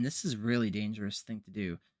 And this is a really dangerous thing to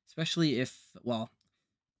do, especially if, well,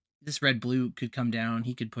 this red blue could come down.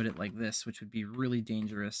 He could put it like this, which would be really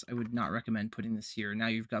dangerous. I would not recommend putting this here. Now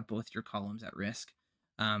you've got both your columns at risk.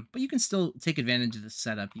 But you can still take advantage of the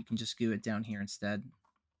setup. You can just do it down here instead,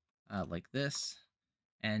 like this.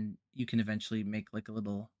 And you can eventually make like a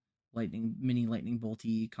little mini lightning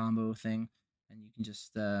bolty combo thing. And you can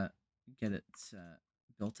just get it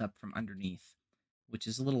built up from underneath, which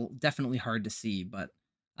is definitely hard to see, but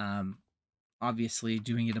obviously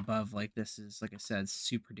doing it above like this is, like I said,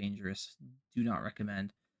 super dangerous. Do not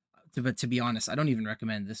recommend. But to be honest, I don't even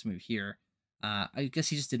recommend this move here. I guess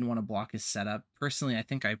he just didn't want to block his setup. Personally, I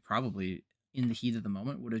think I probably, in the heat of the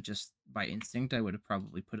moment, would have just, by instinct, I would have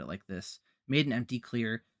probably put it like this. Made an empty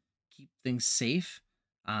clear, keep things safe.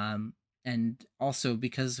 And also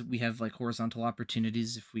because we have like horizontal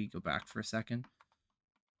opportunities, if we go back for a second.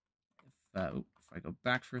 If I go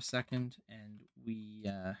back for a second and we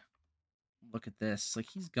look at this, like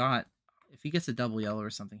if he gets a double yellow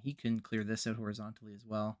or something, he can clear this out horizontally as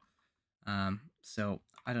well. So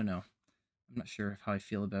I don't know. I'm not sure how I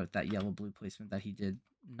feel about that yellow blue placement that he did.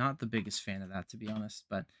 Not the biggest fan of that, to be honest,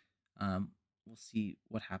 but we'll see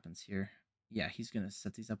what happens here. Yeah, he's gonna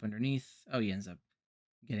set these up underneath. Oh, he ends up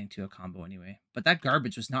getting to a combo anyway. But that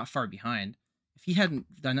garbage was not far behind. If he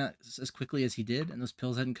hadn't done that as quickly as he did, and those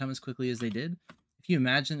pills hadn't come as quickly as they did, if you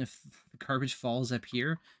imagine if the garbage falls up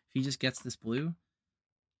here, if he just gets this blue,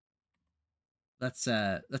 that's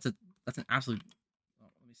an absolute.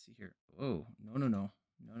 Oh, let me see here. Oh, no.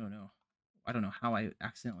 I don't know how I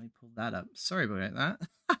accidentally pulled that up. Sorry about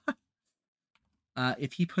that.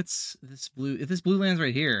 If he puts if this blue lands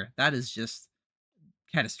right here, that is just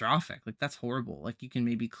catastrophic. Like that's horrible. Like you can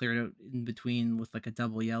maybe clear it out in between with like a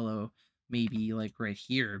double yellow, maybe like right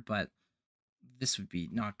here, but this would be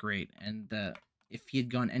not great. And if he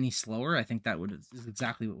had gone any slower, I think is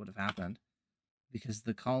exactly what would have happened, because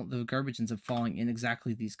the garbage ends up falling in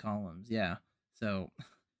exactly these columns. Yeah, so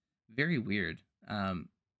Very weird.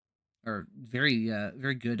 Or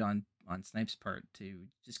very good on Snipe's part to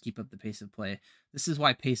just keep up the pace of play. This is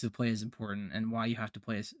why pace of play is important and why you have to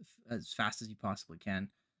play as fast as you possibly can.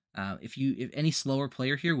 If any slower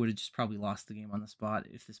player here would have just probably lost the game on the spot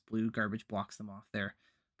if this blue garbage blocks them off there.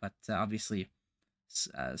 But obviously,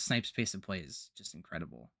 Snipe's pace of play is just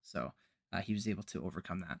incredible. So he was able to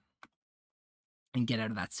overcome that and get out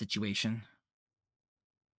of that situation.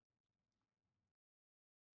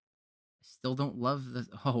 I still don't love the.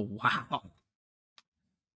 Oh wow!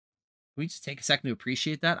 We just take a second to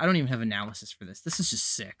appreciate that? I don't even have analysis for this. This is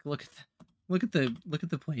just sick. Look at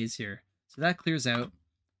the plays here. So that clears out.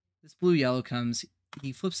 This blue yellow comes.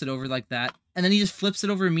 He flips it over like that, and then he just flips it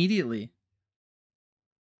over immediately.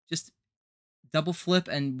 Just double flip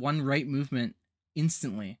and one right movement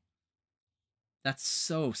instantly. That's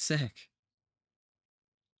so sick.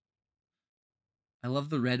 I love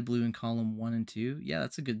the red blue in column 1 and 2. Yeah,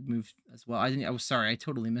 that's a good move as well. I was sorry, I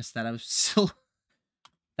totally missed that. I was so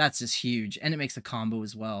that's just huge, and it makes a combo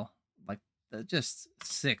as well. Like just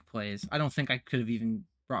sick plays. I don't think I could have even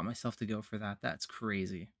brought myself to go for that. That's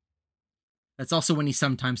crazy. That's also when he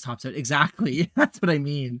sometimes tops out. Exactly. That's what I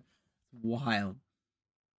mean. Wild.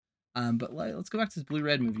 But let's go back to this blue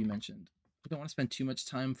red move you mentioned. I don't want to spend too much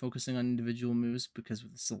time focusing on individual moves because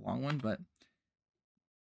this is a long one, but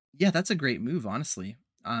yeah, that's a great move, honestly.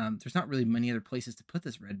 There's not really many other places to put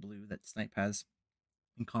this red blue that Snipe has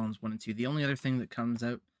in columns 1 and 2. The only other thing that comes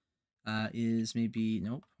out is maybe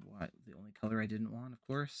nope. What the only color I didn't want, of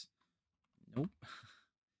course. Nope.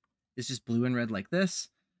 It's just blue and red like this.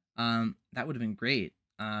 That would have been great.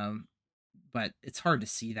 But it's hard to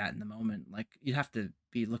see that in the moment. Like you'd have to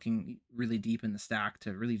be looking really deep in the stack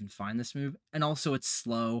to really even find this move. And also it's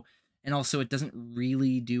slow. And also it doesn't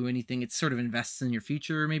really do anything. It sort of invests in your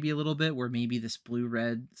future maybe a little bit, where maybe this blue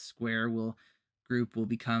red square will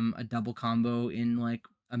become a double combo in like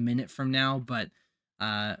a minute from now. But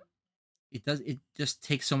it just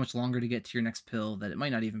takes so much longer to get to your next pill that it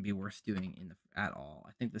might not even be worth doing at all.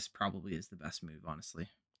 I think this probably is the best move, honestly.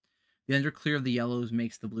 The underclear of the yellows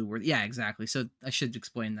makes the blue worth. Yeah, exactly. So I should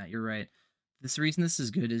explain that. You're right. This reason this is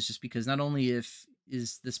good is just because not only if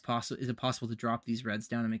is it possible to drop these reds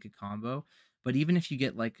down and make a combo, but even if you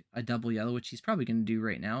get like a double yellow, which he's probably going to do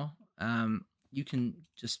right now, you can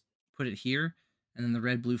just put it here, and then the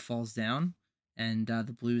red blue falls down, and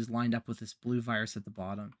the blue is lined up with this blue virus at the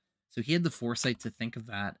bottom. So he had the foresight to think of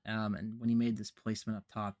that, and when he made this placement up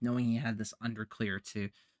top, knowing he had this underclear to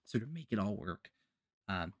sort of make it all work.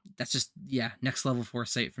 That's just next level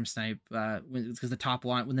foresight from Snipe. Because the top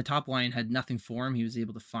line, when the top line had nothing for him, he was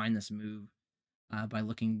able to find this move by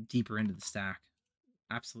looking deeper into the stack.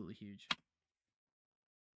 Absolutely huge.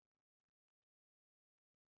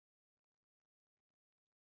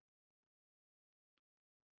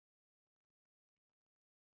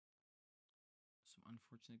 Some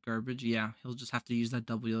unfortunate garbage. Yeah, he'll just have to use that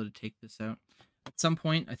W to take this out. At some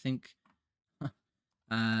point, I think.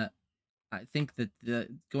 uh, I think that the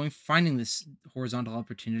going finding this horizontal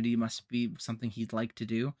opportunity must be something he'd like to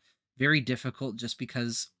do. Very difficult, just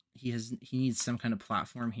because he needs some kind of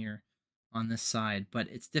platform here on this side, but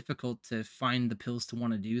it's difficult to find the pills to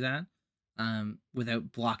want to do that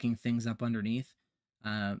without blocking things up underneath.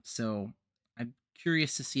 So I'm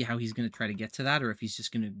curious to see how he's going to try to get to that, or if he's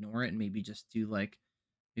just going to ignore it and maybe just do like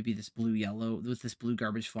maybe this blue yellow with this blue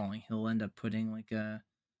garbage falling. He'll end up putting like a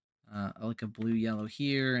blue yellow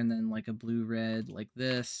here and then like a blue red like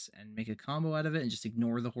this and make a combo out of it and just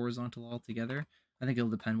ignore the horizontal altogether. I think it'll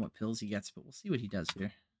depend what pills he gets, but we'll see what he does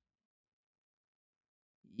here.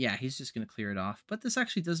 Yeah, he's just going to clear it off. But this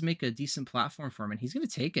actually does make a decent platform for him, and he's going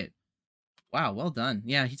to take it. Wow, well done.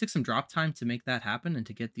 Yeah, he took some drop time to make that happen and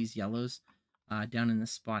to get these yellows down in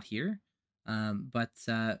this spot here. But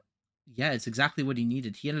yeah, it's exactly what he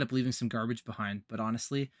needed. He ended up leaving some garbage behind, but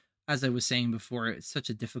honestly, as I was saying before, it's such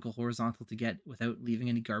a difficult horizontal to get without leaving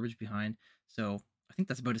any garbage behind. So I think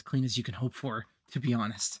that's about as clean as you can hope for, to be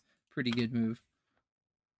honest. Pretty good move.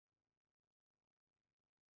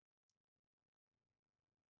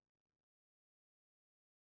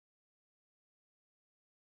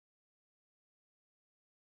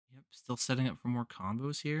 Yep, still setting up for more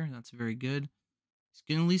combos here. That's very good. He's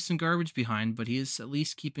going to leave some garbage behind, but he is at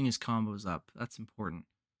least keeping his combos up. That's important.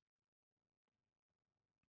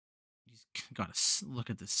 He's got to look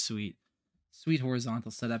at this sweet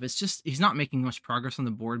horizontal setup. It's just he's not making much progress on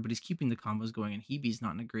the board, but he's keeping the combos going, and Hebe's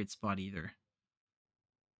not in a great spot either.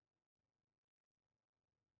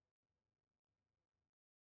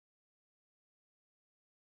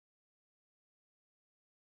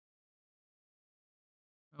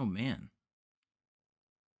 Oh man.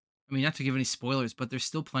 I mean, not to give any spoilers, but there's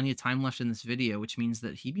still plenty of time left in this video, which means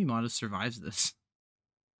that Hibimato survives this.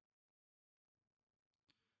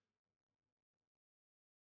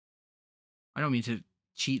 I don't mean to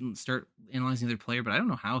cheat and start analyzing their player, but I don't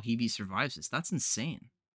know how Hebe survives this. That's insane.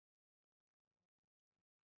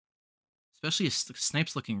 Especially if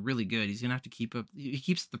Snipe's looking really good. He's gonna have to keep up. He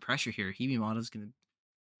keeps the pressure here. Hibimato's gonna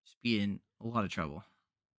just be in a lot of trouble.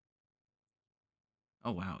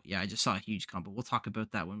 Oh wow, yeah, I just saw a huge combo. We'll talk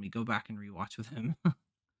about that when we go back and rewatch with him.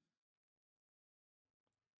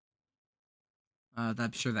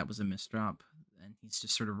 I'm sure that was a misdrop, and he's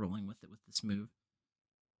just sort of rolling with it with this move.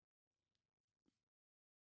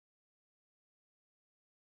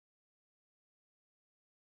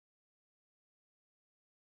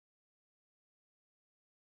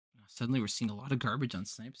 Suddenly, we're seeing a lot of garbage on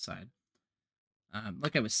Snipe's side.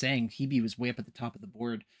 Like I was saying, Hebe was way up at the top of the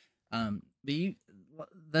board. But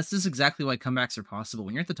this is exactly why comebacks are possible.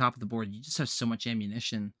 When you're at the top of the board, you just have so much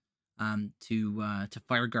ammunition to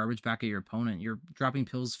fire garbage back at your opponent. You're dropping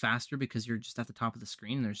pills faster because you're just at the top of the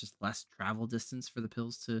screen. And there's just less travel distance for the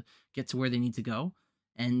pills to get to where they need to go.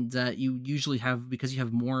 And you usually have, because you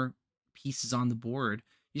have more pieces on the board,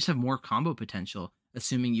 you just have more combo potential,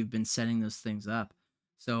 assuming you've been setting those things up.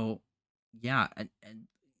 So yeah, and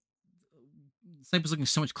Snipe was looking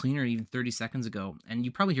so much cleaner even 30 seconds ago. And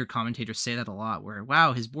you probably hear commentators say that a lot, where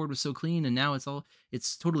wow, his board was so clean and now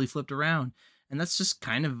it's totally flipped around. And that's just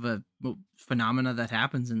kind of a phenomena that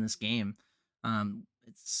happens in this game.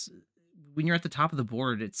 It's when you're at the top of the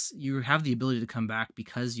board, it's you have the ability to come back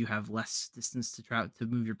because you have less distance to try to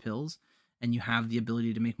move your pills, and you have the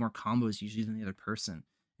ability to make more combos usually than the other person.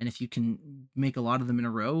 And if you can make a lot of them in a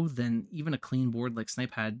row, then even a clean board like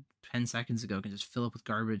Snipe had 10 seconds ago can just fill up with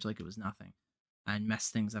garbage like it was nothing and mess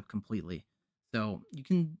things up completely. So you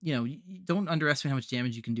can, you don't underestimate how much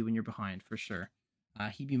damage you can do when you're behind, for sure.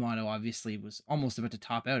 Hibimato obviously was almost about to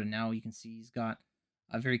top out, and now you can see he's got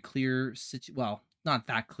a very clear well, not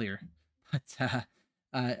that clear, but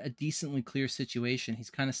a decently clear situation. He's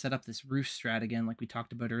kind of set up this roof strat again, like we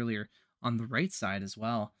talked about earlier, on the right side as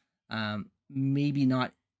well. Maybe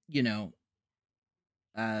not, you know,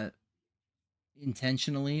 uh,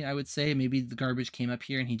 intentionally, I would say. Maybe the garbage came up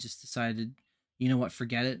here and he just decided, you know what,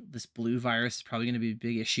 forget it. This blue virus is probably going to be a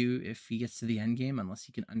big issue if he gets to the end game, unless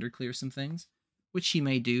he can underclear some things, which he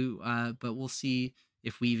may do. But we'll see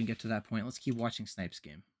if we even get to that point. Let's keep watching Snipe's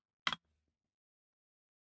game.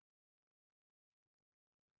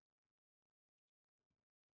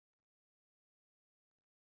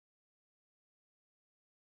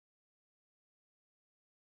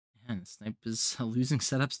 And Snipe is losing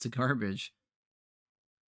setups to garbage.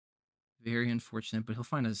 Very unfortunate, but he'll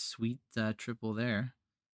find a sweet triple there.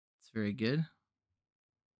 It's very good.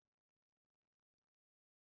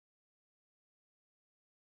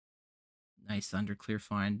 Nice under clear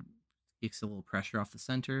find. Takes a little pressure off the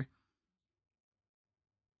center.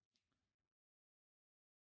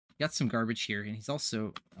 Got some garbage here, and he's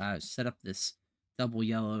also set up this double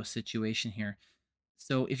yellow situation here.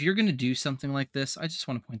 So if you're going to do something like this, I just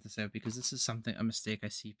want to point this out because this is a mistake I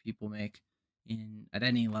see people make at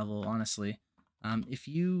any level, honestly. If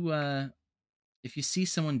you see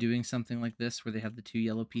someone doing something like this where they have the two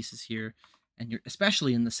yellow pieces here, and you're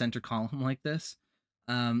especially in the center column like this,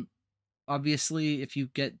 um, obviously if you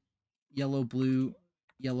get yellow blue,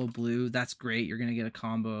 that's great. You're gonna get a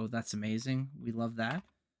combo. That's amazing. We love that.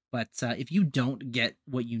 But if you don't get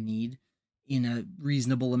what you need in a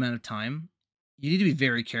reasonable amount of time, you need to be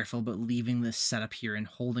very careful about leaving this setup here and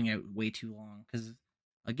holding out way too long. Because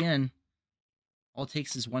again, all it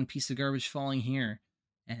takes is one piece of garbage falling here,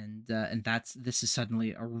 and this is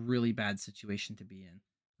suddenly a really bad situation to be in.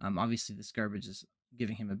 Obviously, this garbage is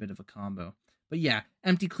giving him a bit of a combo. But yeah,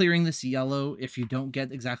 empty clearing this yellow if you don't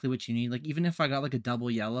get exactly what you need. Like even if I got like a double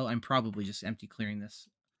yellow, I'm probably just empty clearing this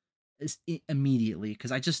immediately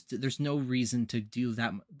because there's no reason to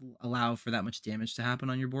allow for that much damage to happen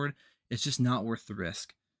on your board. It's just not worth the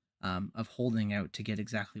risk of holding out to get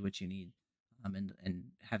exactly what you need, and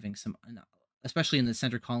having some, especially in the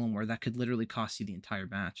center column where that could literally cost you the entire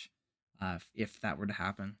match if that were to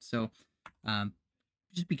happen. So um,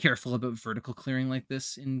 just be careful about vertical clearing like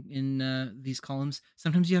this in these columns.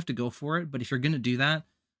 Sometimes you have to go for it, but if you're going to do that,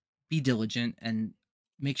 be diligent and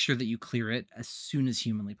make sure that you clear it as soon as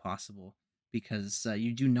humanly possible because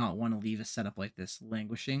you do not want to leave a setup like this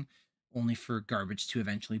languishing only for garbage to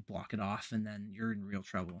eventually block it off and then you're in real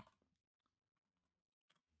trouble.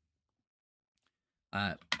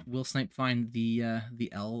 Uh, will Snipe find the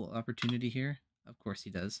L opportunity here? Of course he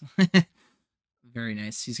does. Very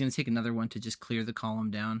nice. He's going to take another one to just clear the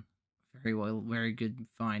column down. Very well, very good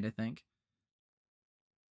find, I think.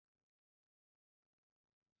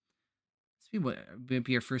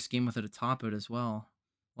 be our first game without a top out as well.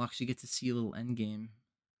 We'll actually get to see a little end game.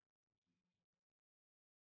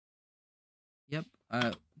 Yep.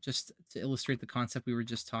 Just to illustrate the concept we were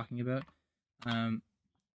just talking about. Um,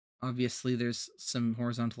 Obviously, there's some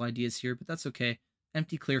horizontal ideas here, but that's okay.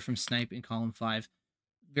 Empty clear from Snipe in column 5.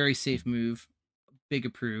 Very safe move. Big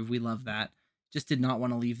approve. We love that. Just did not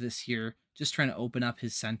want to leave this here. Just trying to open up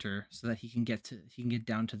his center so that he can get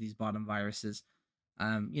down to these bottom viruses.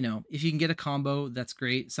 If you can get a combo, that's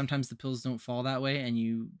great. Sometimes the pills don't fall that way, and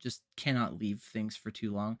you just cannot leave things for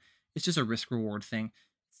too long. It's just a risk reward thing.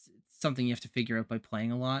 It's something you have to figure out by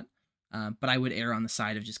playing a lot. But I would err on the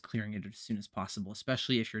side of just clearing it as soon as possible,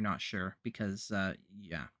 especially if you're not sure, because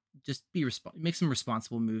yeah, just make some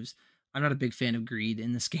responsible moves. I'm not a big fan of greed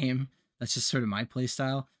in this game. That's just sort of my play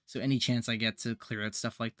style. So any chance I get to clear out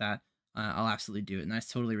stuff like that, I'll absolutely do it. And I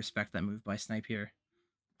totally respect that move by Snipe here.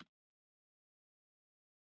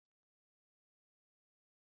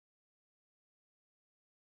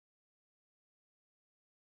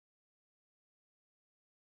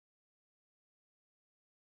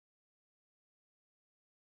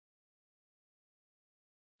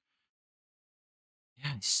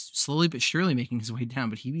 Yeah, he's slowly but surely making his way down,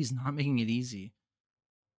 but Hibi's not making it easy.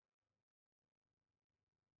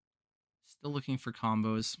 Still looking for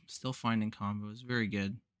combos, still finding combos. Very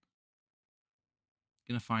good.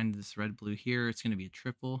 Gonna find this red blue here. It's gonna be a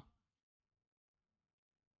triple.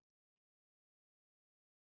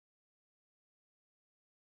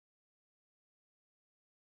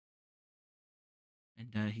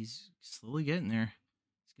 And he's slowly getting there.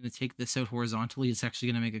 He's gonna take this out horizontally. It's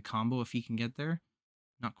actually gonna make a combo if he can get there.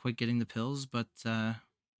 Not quite getting the pills, but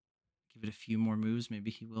give it a few more moves.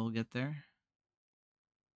 Maybe he will get there.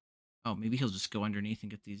 Oh, maybe he'll just go underneath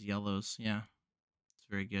and get these yellows. Yeah, it's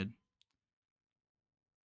very good.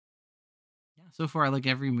 Yeah, so far I like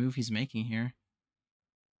every move he's making here.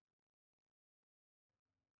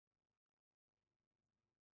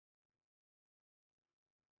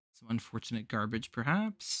 Some unfortunate garbage,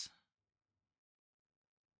 perhaps.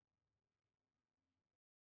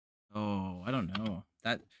 Oh, I don't know.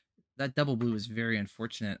 That double blue is very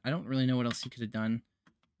unfortunate. I don't really know what else he could have done.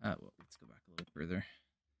 Well, let's go back a little further.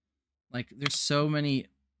 Like, there's so many.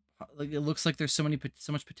 Like, it looks like there's so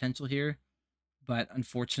much potential here, but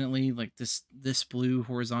unfortunately, like this blue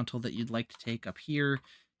horizontal that you'd like to take up here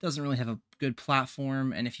doesn't really have a good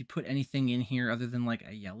platform. And if you put anything in here other than like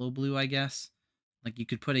a yellow blue, I guess, like you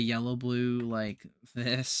could put a yellow blue like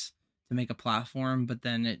this to make a platform, but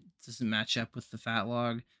then it doesn't match up with the fat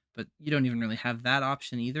log. But you don't even really have that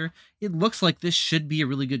option either. It looks like this should be a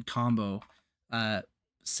really good combo uh,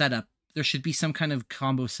 setup. There should be some kind of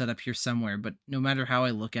combo setup here somewhere, but no matter how I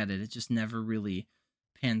look at it, it just never really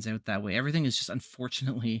pans out that way. Everything is just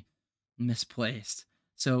unfortunately misplaced.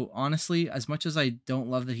 So honestly, as much as I don't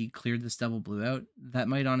love that he cleared this double blue out, that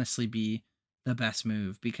might honestly be the best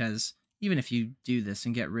move, because even if you do this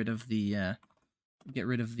and get rid of the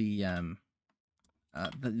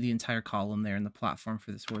entire column there and the platform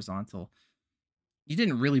for this horizontal, you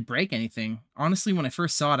didn't really break anything. Honestly, when I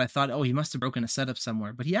first saw it, I thought, oh, he must have broken a setup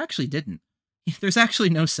somewhere, but he actually didn't. There's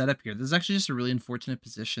actually no setup here. There's actually just a really unfortunate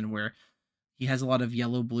position where he has a lot of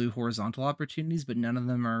yellow blue horizontal opportunities, but none of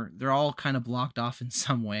them they're all kind of blocked off in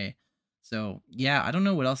some way. So yeah, I don't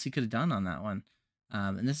know what else he could have done on that one.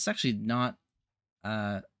 And this is actually not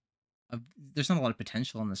uh there's not a lot of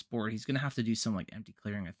potential on this board. He's gonna have to do some like empty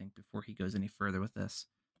clearing, I think, before he goes any further with this.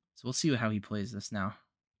 So we'll see how he plays this now.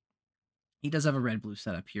 He does have a red blue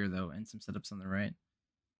setup here though, and some setups on the right.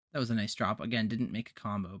 That was a nice drop. Again, didn't make a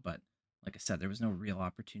combo, but like I said, there was no real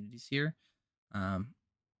opportunities here. Um,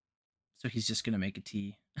 so he's just gonna make a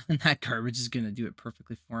T, and that garbage is gonna do it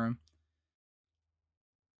perfectly for him.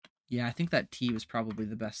 Yeah, I think that T was probably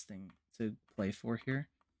the best thing to play for here.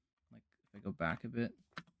 Like, if I go back a bit,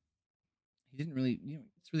 he didn't really,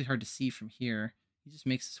 it's really hard to see from here. He just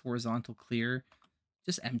makes this horizontal clear,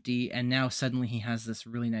 just empty, and now suddenly he has this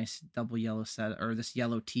really nice double yellow set, or this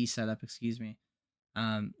yellow T setup, excuse me.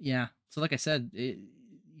 Yeah, so like I said,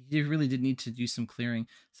 you really did need to do some clearing.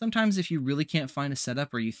 Sometimes if you really can't find a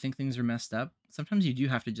setup or you think things are messed up, sometimes you do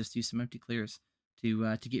have to just do some empty clears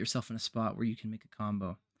to get yourself in a spot where you can make a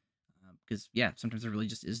combo. Because yeah, sometimes there really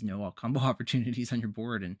just is no combo opportunities on your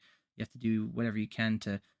board, and you have to do whatever you can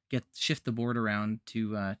to shift the board around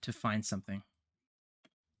to find something.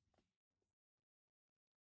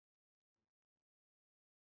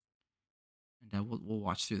 And we'll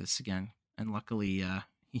watch through this again. And luckily,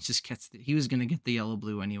 he just he was gonna get the yellow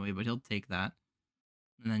blue anyway, but he'll take that,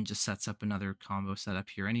 and then just sets up another combo setup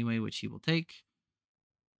here anyway, which he will take.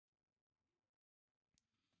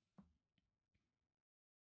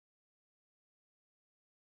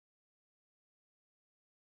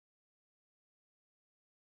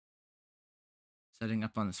 setting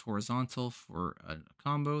up on this horizontal for a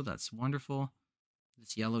combo. That's wonderful.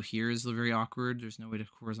 This yellow here is very awkward. There's no way to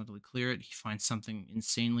horizontally clear it. He finds something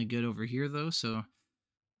insanely good over here, though, so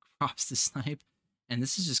props to Snipe. And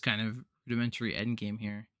this is just kind of rudimentary endgame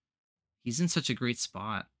here. He's in such a great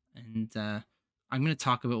spot, and I'm going to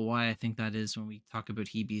talk about why I think that is when we talk about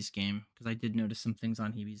Hebe's game, because I did notice some things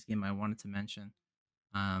on Hebe's game I wanted to mention.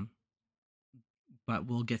 Um, but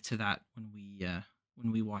we'll get to that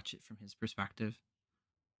when we watch it from his perspective.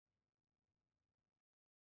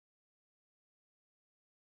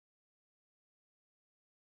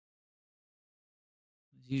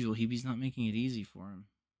 As usual, Hebe's not making it easy for him.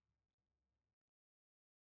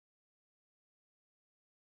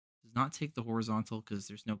 Does not take the horizontal because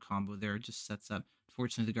there's no combo there. It just sets up.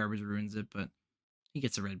 Fortunately, the garbage ruins it, but he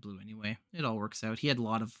gets a red blue anyway. It all works out. He had a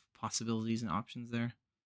lot of possibilities and options there.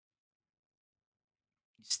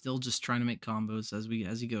 He's still just trying to make combos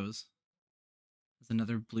as he goes. There's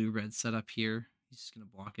another blue red setup here. He's just gonna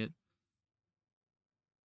block it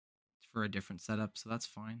for a different setup, so that's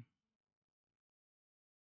fine.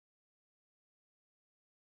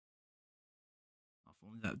 If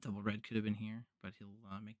only that double red could have been here, but he'll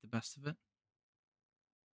make the best of it.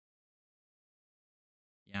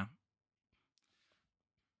 Yeah.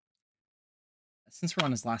 Since we're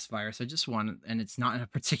on his last virus, I just want, and it's not in a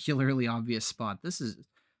particularly obvious spot. This is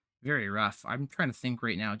very rough. I'm trying to think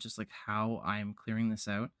right now just like how I'm clearing this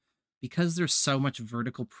out. Because there's so much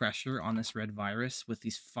vertical pressure on this red virus with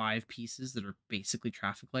these 5 pieces that are basically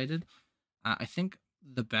traffic lighted, I think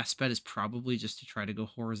the best bet is probably just to try to go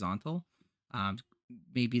horizontal.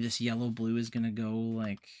 Maybe this yellow blue is gonna go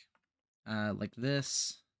like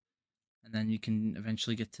this, and then you can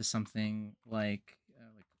eventually get to something like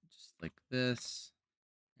just like this,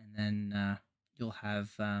 and then you'll have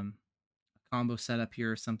a combo set up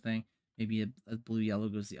here or something. Maybe a blue yellow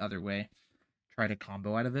goes the other way. Try to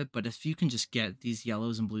combo out of it, but if you can just get these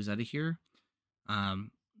yellows and blues out of here,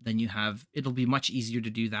 then it'll be much easier to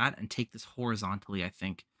do that and take this horizontally, I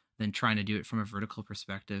think, than trying to do it from a vertical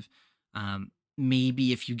perspective.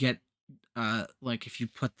 Maybe if you get like if you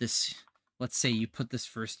put this, let's say you put this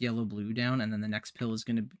first yellow blue down, and then the next pill is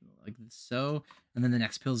going to be like so, and then the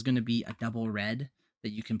next pill is going to be a double red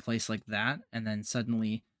that you can place like that, and then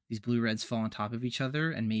suddenly these blue reds fall on top of each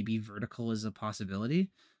other, and maybe vertical is a possibility.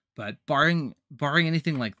 But barring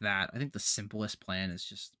anything like that, I think the simplest plan is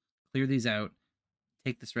just clear these out,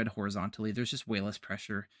 take this red horizontally. There's just way less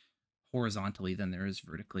pressure horizontally than there is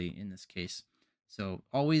vertically in this case. So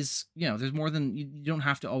always, there's more than you don't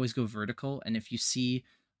have to always go vertical. And if you see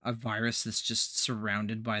a virus that's just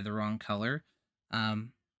surrounded by the wrong color,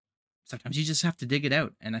 sometimes you just have to dig it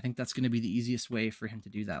out. And I think that's going to be the easiest way for him to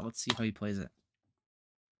do that. Let's see how he plays it.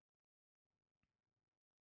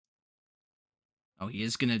 Oh,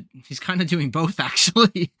 he's kind of doing both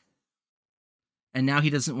actually. And now he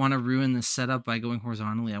doesn't want to ruin the setup by going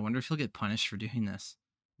horizontally. I wonder if he'll get punished for doing this.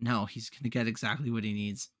 No, he's going to get exactly what he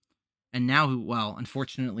needs. And now, well,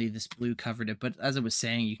 unfortunately, this blue covered it. But as I was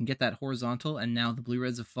saying, you can get that horizontal, and now the blue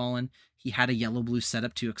reds have fallen. He had a yellow-blue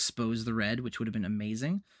setup to expose the red, which would have been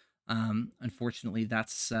amazing. Unfortunately,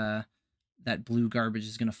 that blue garbage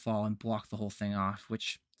is going to fall and block the whole thing off,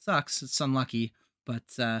 which sucks. It's unlucky, but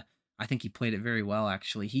I think he played it very well,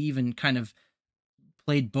 actually. He even kind of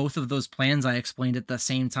played both of those plans I explained at the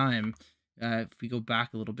same time. If we go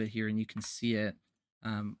back a little bit here and you can see it,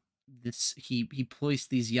 he placed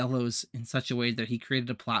these yellows in such a way that he created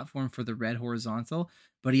a platform for the red horizontal,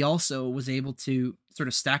 but he also was able to sort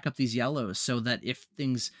of stack up these yellows so that if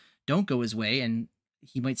things don't go his way, and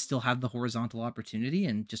he might still have the horizontal opportunity,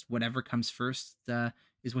 and just whatever comes first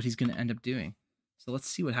is what he's going to end up doing. So let's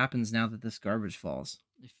see what happens now that this garbage falls.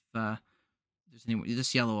 If there's any,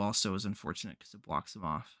 this yellow also is unfortunate because it blocks him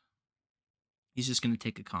off. He's just going to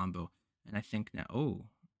take a combo, and I think now,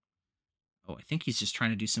 I think he's just trying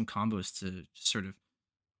to do some combos to just sort of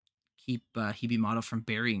keep Hibimato from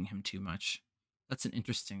burying him too much. That's an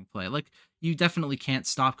interesting play. Like, you definitely can't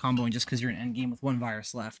stop comboing just because you're in endgame with 1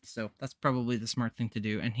 virus left, so that's probably the smart thing to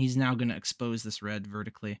do, and he's now going to expose this red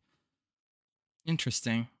vertically.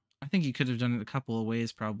 Interesting. I think you could have done it a couple of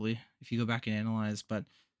ways, probably, if you go back and analyze, but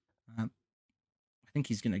I think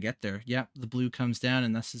he's going to get there. Yeah, the blue comes down,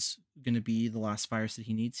 and this is going to be the last virus that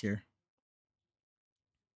he needs here.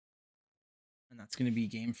 And that's going to be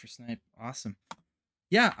game for Snipe. Awesome.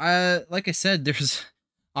 Yeah, like I said, there's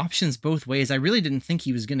options both ways. I really didn't think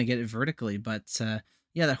he was going to get it vertically, but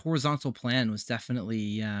yeah, that horizontal plan was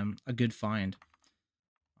definitely a good find,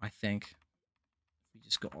 I think. We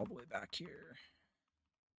just go all the way back here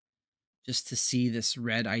just to see this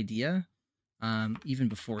red idea, even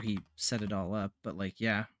before he set it all up. But like,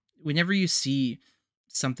 yeah, whenever you see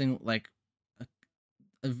something like a,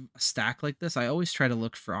 a stack like this, I always try to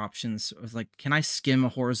look for options of like, can I skim a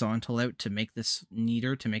horizontal out to make this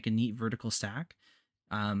neater, to make a neat vertical stack?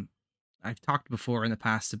 Um, I've talked before in the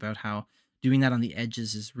past about how doing that on the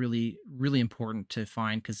edges is really, really important to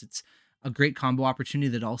find because it's a great combo opportunity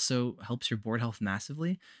that also helps your board health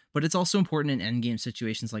massively. But it's also important in end game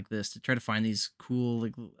situations like this to try to find these cool,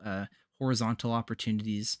 like, horizontal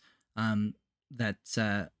opportunities um,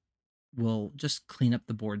 that will just clean up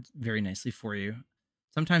the board very nicely for you.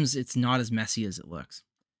 Sometimes it's not as messy as it looks,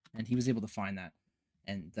 and he was able to find that.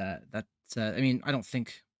 And I mean, I don't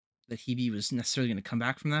think that Hebe was necessarily going to come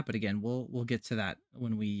back from that, but again, we'll get to that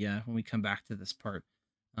when we come back to this part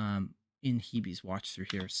in Hebe's watch through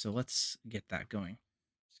here. So let's get that going.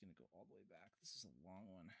 Just gonna go all the way back. This is a long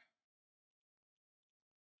one.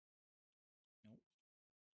 Nope,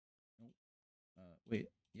 nope. Wait.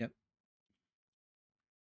 Yep.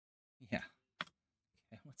 Yeah.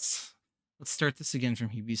 Okay. Let's start this again from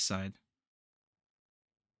Hebe's side.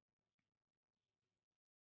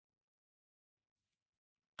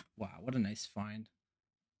 Wow, what a nice find.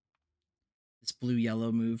 This blue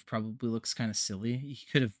yellow move probably looks kind of silly. He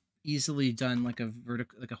could have easily done like a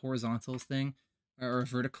vertical, like a horizontal thing, or a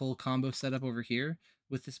vertical combo setup over here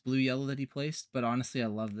with this blue yellow that he placed. But honestly, I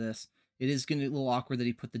love this. It is going to be a little awkward that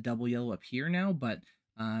he put the double yellow up here now, but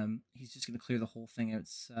he's just going to clear the whole thing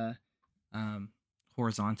out um,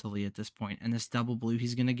 horizontally at this point. And this double blue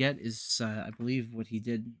he's going to get is, I believe, what he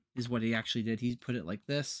did is what he actually did. He put it like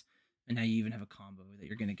this, and now you even have a combo that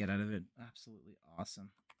you're going to get out of it. Absolutely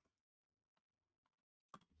awesome.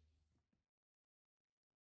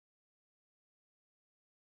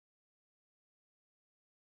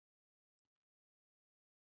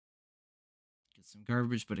 Get some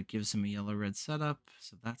garbage, but it gives him a yellow-red setup,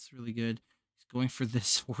 so that's really good. He's going for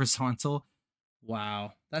this horizontal.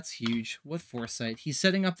 Wow, that's huge. What foresight. He's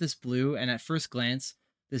setting up this blue, and at first glance,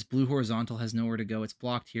 this blue horizontal has nowhere to go. It's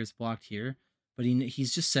blocked here, it's blocked here. But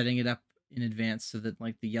he's just setting it up in advance so that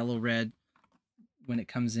like the yellow-red, when it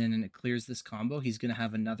comes in and it clears this combo, he's going to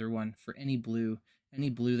have another one for any blue. Any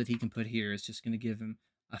blue that he can put here is just going to give him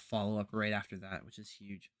a follow-up right after that, which is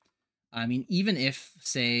huge. I mean, even if,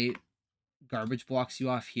 say, garbage blocks you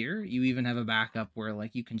off here, you even have a backup where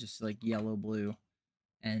like you can just like yellow blue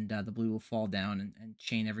and the blue will fall down and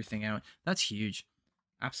chain everything out. That's huge.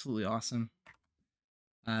 Absolutely awesome.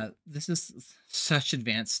 This is such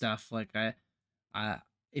advanced stuff. Like uh,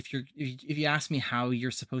 if you ask me how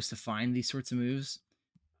you're supposed to find these sorts of moves,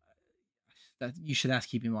 that you should ask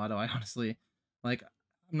Hibimato. I honestly, like,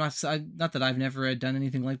 not that I've never done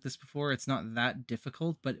anything like this before. It's not that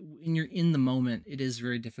difficult, but when you're in the moment, it is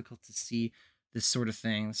very difficult to see this sort of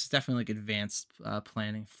thing. It's definitely like advanced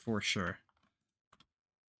planning for sure.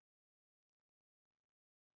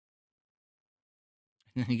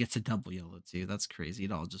 And then he gets a double yellow too. That's crazy.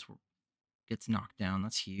 It all just gets knocked down.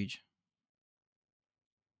 That's huge.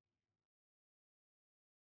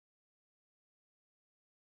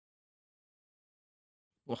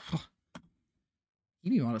 Well,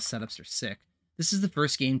 Hibimato's setups are sick. This is the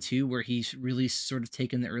first game too where he's really sort of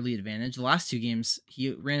taken the early advantage. The last two games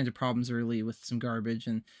he ran into problems early with some garbage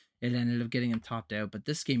and it ended up getting him topped out. But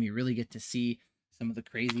this game you really get to see some of the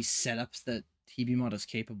crazy setups that Hibimato's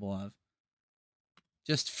capable of.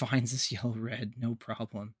 Just finds this yellow red, no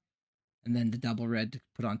problem. And then the double red to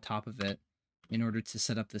put on top of it in order to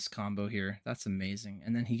set up this combo here. That's amazing.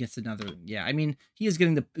 And then he gets another. Yeah, I mean, he is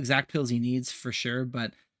getting the exact pills he needs for sure,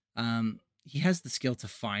 but he has the skill to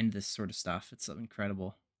find this sort of stuff. It's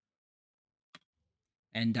incredible.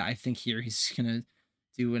 And I think here he's gonna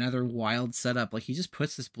do another wild setup. Like he just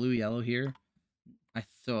puts this blue yellow here.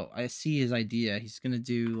 I see his idea. He's gonna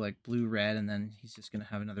do like blue red, and then he's just gonna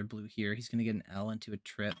have another blue here. He's gonna get an L into a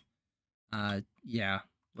trip. Yeah,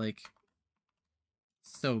 like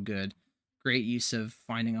so good. Great use of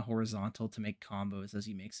finding a horizontal to make combos as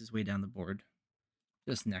he makes his way down the board.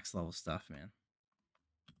 Just next level stuff, man.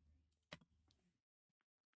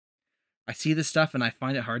 I see this stuff and I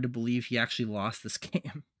find it hard to believe he actually lost this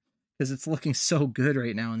game because it's looking so good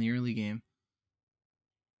right now in the early game.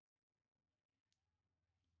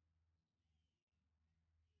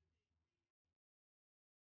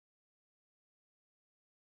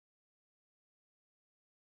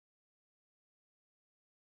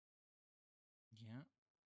 Yeah.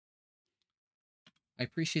 I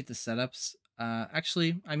appreciate the setups.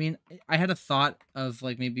 Actually, I mean, I had a thought of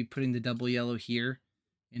like maybe putting the double yellow here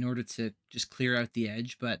in order to just clear out the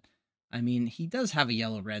edge, but I mean, he does have a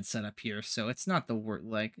yellow red setup here, so it's not the word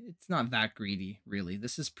like it's not that greedy, really.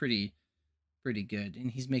 This is pretty good,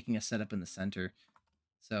 and he's making a setup in the center.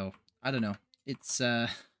 So I don't know. It's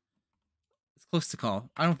it's close to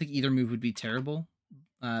call. I don't think either move would be terrible,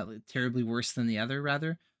 terribly worse than the other,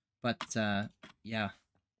 rather. But yeah,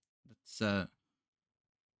 it's the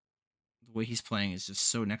way he's playing is just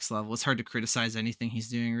so next level. It's hard to criticize anything he's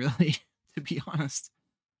doing, really, to be honest.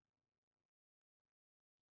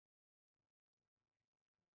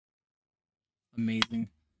 Amazing.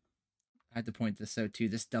 I had to point this out too.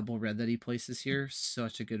 This double red that he places here,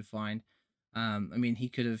 such a good find. I mean, he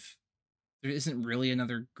could have. There isn't really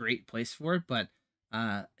another great place for it, but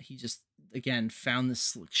he just again found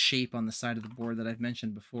this shape on the side of the board that I've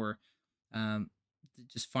mentioned before. Um,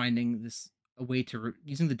 just finding this a way to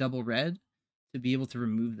using the double red to be able to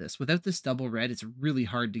remove this. Without this double red, it's really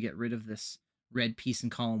hard to get rid of this red piece in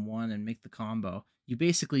column one and make the combo. You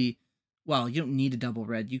basically, well, you don't need a double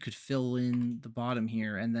red. You could fill in the bottom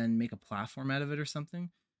here and then make a platform out of it or something,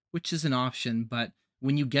 which is an option. But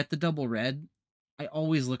when you get the double red, I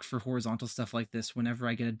always look for horizontal stuff like this whenever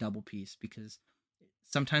I get a double piece, because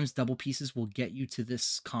sometimes double pieces will get you to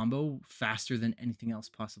this combo faster than anything else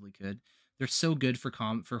possibly could. They're so good for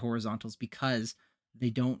for horizontals because they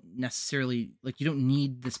don't necessarily, like, you don't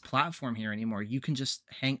need this platform here anymore. You can just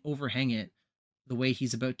overhang it the way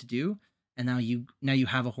he's about to do, and now you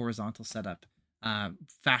have a horizontal setup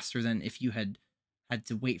faster than if you had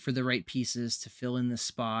to wait for the right pieces to fill in this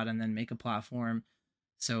spot and then make a platform.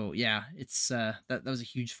 So yeah, it's that was a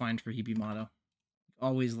huge find for Hibimato.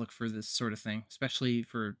 Always look for this sort of thing, especially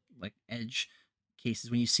for like edge cases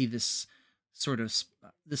when you see this sort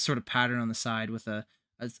of pattern on the side with a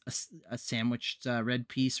sandwiched red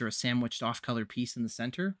piece or a sandwiched off color piece in the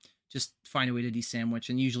center. Just find a way to desandwich,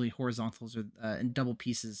 and usually horizontals or and double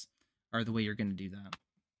pieces are the way you're going to do that.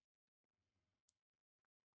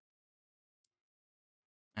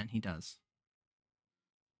 And he does.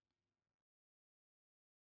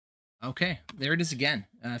 Okay, there it is again.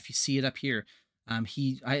 If you see it up here, I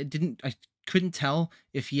couldn't tell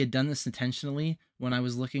if he had done this intentionally. When I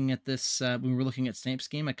was looking at this, when we were looking at Snape's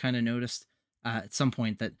game, I kind of noticed at some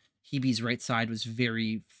point that Hebe's right side was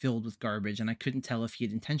very filled with garbage, and I couldn't tell if he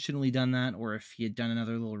had intentionally done that or if he had done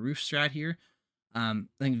another little roof strat here. I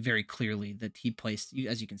think very clearly that he placed,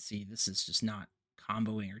 as you can see, this is just not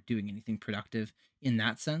comboing or doing anything productive in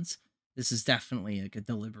that sense. This is definitely like a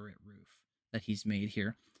deliberate roof that he's made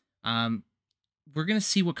here. Um, we're gonna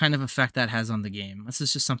see what kind of effect that has on the game. This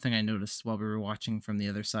is just something I noticed while we were watching from the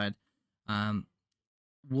other side. Um,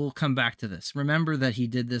 we'll come back to this. Remember that he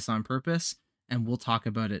did this on purpose, and we'll talk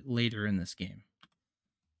about it later in this game.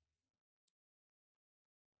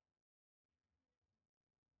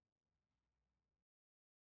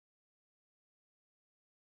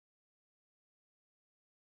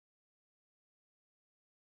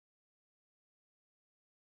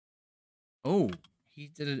 Oh, he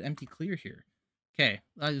did an empty clear here. Okay,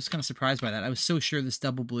 I was kind of surprised by that. I was so sure this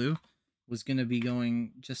double blue was going to be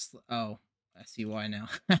going just... Oh, I see why now.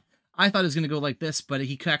 I thought it was going to go like this, but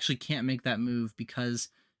he actually can't make that move because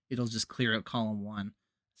it'll just clear out column one,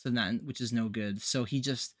 so that, which is no good. So he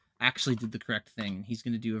just actually did the correct thing, and he's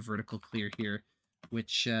going to do a vertical clear here,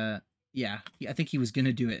 which, yeah, I think he was going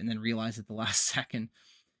to do it and then realized at the last second.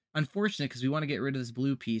 Unfortunate, because we want to get rid of this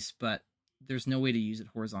blue piece, but there's no way to use it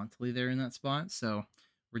horizontally there in that spot. So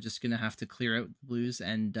we're just going to have to clear out the blues,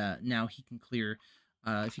 and now he can clear,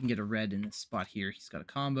 if he can get a red in this spot here, he's got a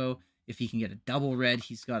combo. If he can get a double red,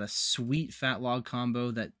 he's got a sweet fat log combo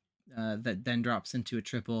that that then drops into a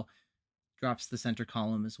triple, drops the center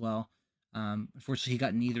column as well. Unfortunately, he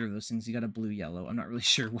got neither of those things. He got a blue-yellow. I'm not really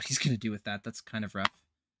sure what he's going to do with that. That's kind of rough.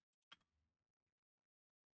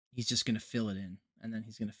 He's just going to fill it in, and then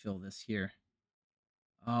he's going to fill this here.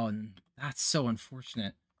 Oh, and that's so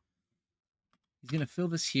unfortunate. He's gonna fill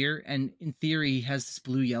this here, and in theory, he has this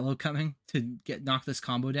blue-yellow coming to knock this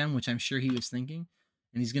combo down, which I'm sure he was thinking.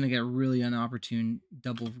 And he's gonna get really inopportune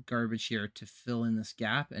double garbage here to fill in this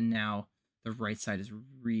gap, and now the right side is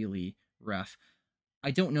really rough.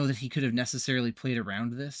 I don't know that he could have necessarily played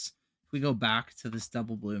around this. If we go back to this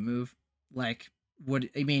double blue move, like, what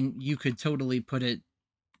I mean, you could totally put it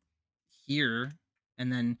here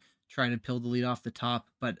and then try to pill the lead off the top.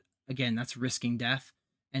 But again, that's risking death.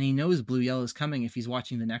 And he knows blue yellow is coming if he's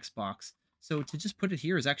watching the next box. So to just put it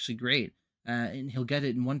here is actually great. And he'll get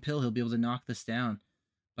it in one pill. He'll be able to knock this down.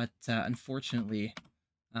 But unfortunately,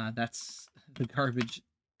 that's the garbage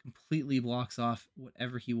completely blocks off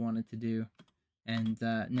whatever he wanted to do. And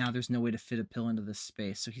now there's no way to fit a pill into this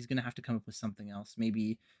space. So he's going to have to come up with something else.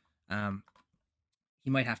 Maybe he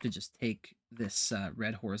might have to just take this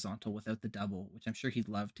red horizontal without the double, which I'm sure he'd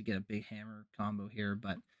love to get a big hammer combo here,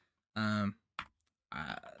 but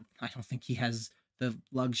I don't think he has the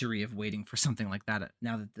luxury of waiting for something like that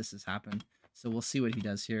now that this has happened. So we'll see what he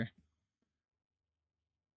does here.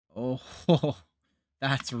 Oh,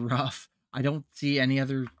 that's rough. I don't see any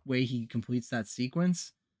other way he completes that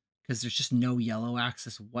sequence because there's just no yellow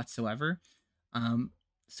access whatsoever. Um,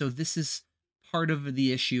 so this is part of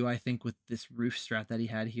the issue I think with this roof strat that he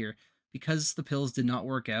had here because the pills did not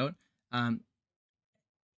work out. Um,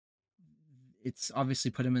 it's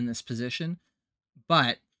obviously put him in this position,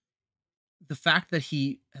 but the fact that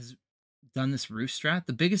he has done this roof strat,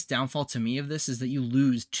 the biggest downfall to me of this is that you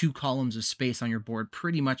lose 2 columns of space on your board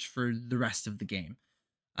pretty much for the rest of the game.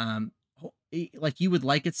 Um, like you would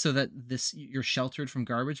like it so that this you're sheltered from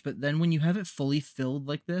garbage, but then when you have it fully filled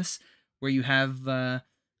like this, where you have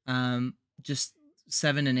just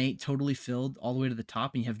 7 and 8 totally filled all the way to the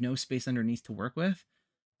top, and you have no space underneath to work with,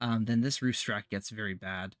 then this roof strat gets very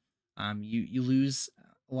bad. You lose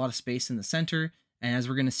a lot of space in the center, and as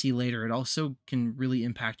we're going to see later, it also can really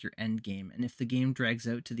impact your end game. And if the game drags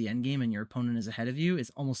out to the end game and your opponent is ahead of you,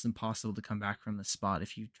 it's almost impossible to come back from this spot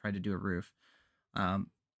if you try to do a roof.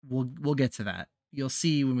 Um, we'll get to that. You'll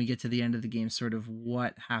see when we get to the end of the game sort of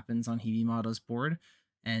what happens on Hibimato's board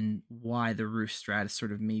and why the roof strat is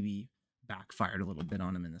sort of maybe backfired a little bit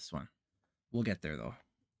on him in this one. We'll get there though.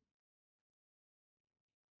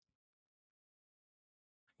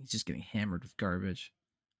 He's just getting hammered with garbage.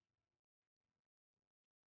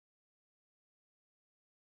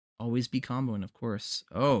 Always be comboing, of course.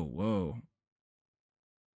 Oh, whoa.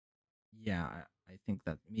 Yeah, I think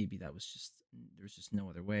that maybe that was just there's just no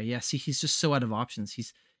other way. Yeah, see, he's just so out of options.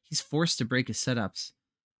 He's forced to break his setups.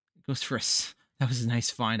 It goes for a that was a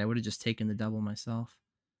nice find. I would have just taken the double myself.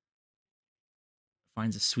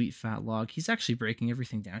 Finds a sweet fat log. He's actually breaking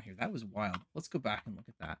everything down here. That was wild. Let's go back and look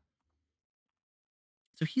at that.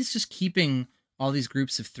 So he's just keeping all these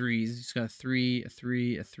groups of threes. He's got a three, a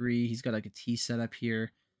three, a three. He's got like a T set up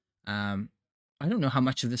here. Um, I don't know how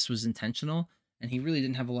much of this was intentional, and he really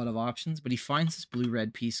didn't have a lot of options, but he finds this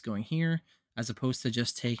blue-red piece going here, as opposed to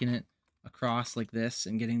just taking it across like this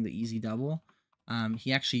and getting the easy double.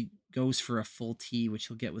 He actually goes for a full T, which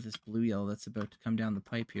he'll get with this blue-yellow that's about to come down the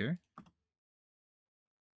pipe here.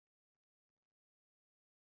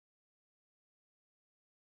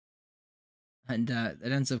 And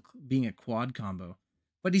it ends up being a quad combo.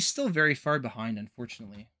 But he's still very far behind,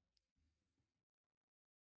 unfortunately.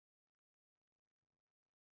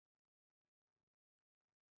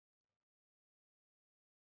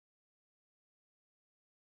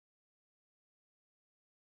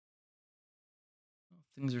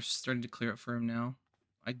 Things are starting to clear up for him now.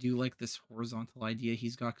 I do like this horizontal idea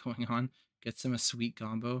he's got going on. Gets him a sweet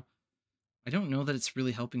combo. I don't know that it's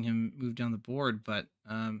really helping him move down the board, but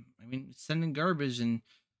I mean, it's sending garbage, and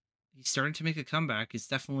he's starting to make a comeback. It's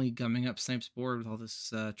definitely gumming up Snipe's board with all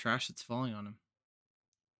this trash that's falling on him.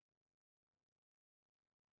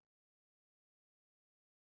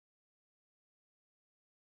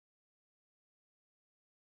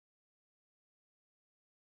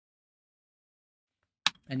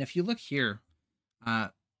 And if you look here, uh,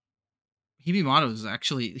 Hibimato is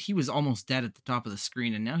actually he was almost dead at the top of the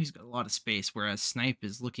screen, and now he's got a lot of space. Whereas Snipe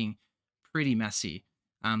is looking pretty messy.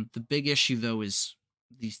 The big issue though is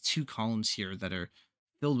these 2 columns here that are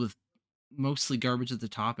filled with mostly garbage at the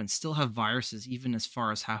top and still have viruses even as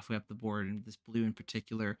far as halfway up the board. And this blue in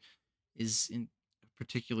particular is in a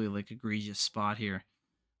particularly like egregious spot here.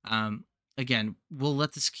 Um, Again, we'll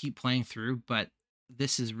let this keep playing through, but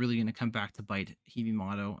this is really going to come back to bite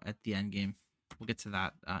Hibimato at the end game. We'll get to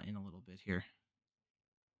that in a little bit here.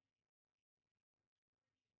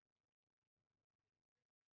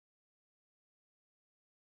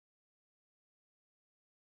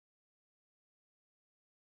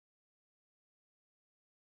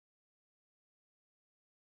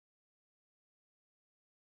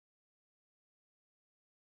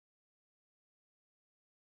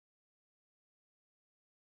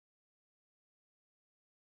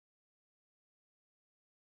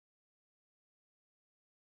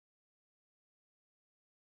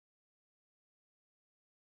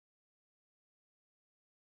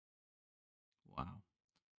 Wow.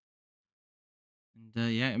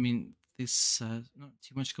 And yeah, I mean, this not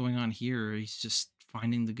too much going on here. He's just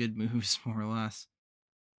finding the good moves more or less.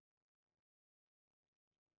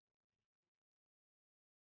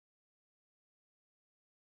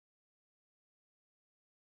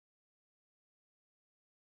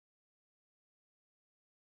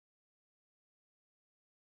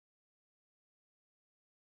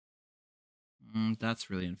 That's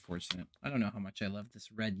really unfortunate. I don't know how much I love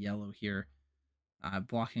this red yellow here,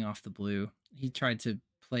 blocking off the blue. He tried to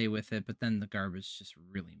play with it, but then the garbage just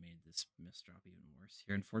really made this misdrop even worse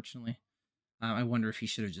here. Unfortunately, I wonder if he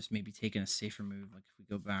should have just maybe taken a safer move. Like if we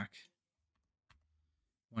go back,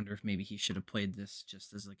 Wonder if maybe he should have played this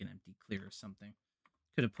just as like an empty clear or something.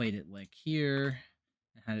 Could have played it like here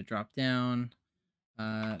and had it drop down.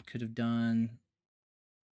 Could have done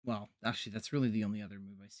well. Actually, that's really the only other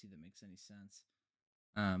move I see that makes any sense.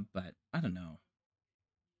 But I don't know.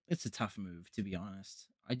 It's a tough move to be honest.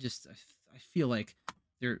 I feel like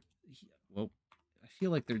there. Well, I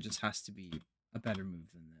feel like there just has to be a better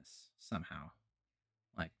move than this somehow.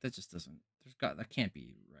 Like that just doesn't. That can't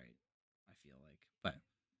be right. I feel like, but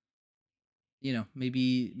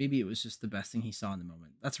maybe it was just the best thing he saw in the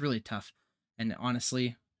moment. That's really tough, and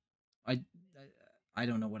honestly, I I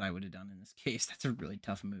don't know what I would have done in this case. That's a really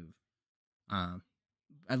tough move. Um,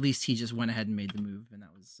 at least he just went ahead and made the move, and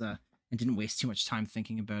that was and didn't waste too much time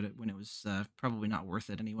thinking about it when it was probably not worth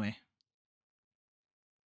it anyway.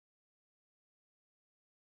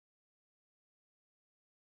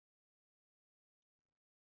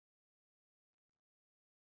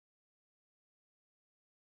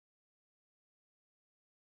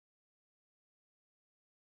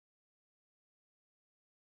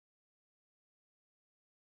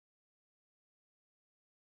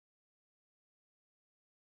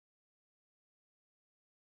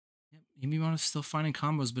 Yep, Hibimado's still finding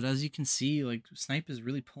combos, but as you can see, like Snipe is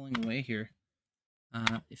really pulling away here.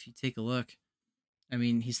 If you take a look, I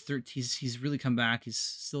mean, he's really come back. He's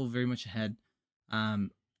still very much ahead,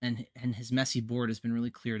 um, and his messy board has been really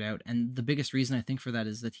cleared out. And the biggest reason I think for that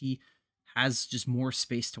is that he has just more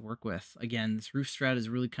space to work with. Again, this roof strat is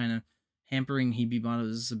really kind of hampering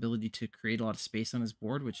Hibibato's ability to create a lot of space on his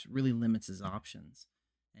board, which really limits his options.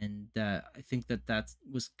 And I think that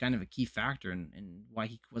was kind of a key factor in why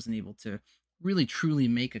he wasn't able to really truly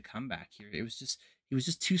make a comeback here. He was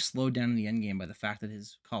just too slowed down in the end game by the fact that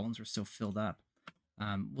his columns were so filled up.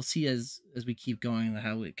 We'll see as we keep going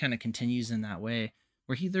how it kind of continues in that way,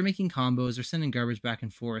 where they're making combos, they're sending garbage back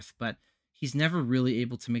and forth, but he's never really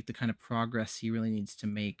able to make the kind of progress he really needs to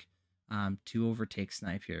make to overtake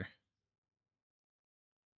Snipe here.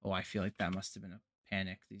 Oh, I feel like that must have been a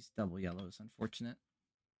panic. These double yellows, unfortunate.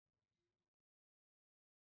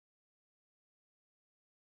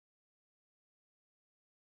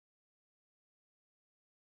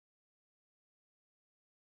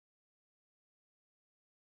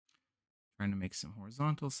 Trying to make some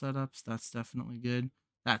horizontal setups. That's definitely good.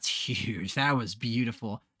 That's huge. That was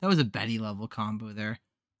beautiful. That was a Betty level combo there.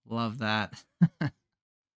 Love that.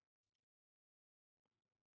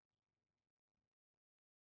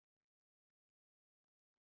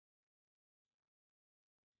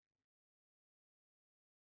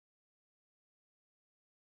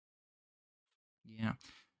 Yeah.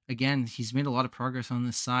 Again, he's made a lot of progress on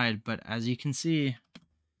this side, but as you can see,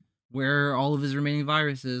 where are all of his remaining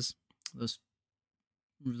viruses? Those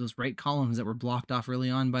those right columns that were blocked off early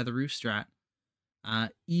on by the roof strat.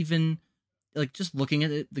 Even like just looking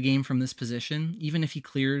at the game from this position, even if he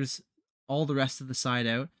clears all the rest of the side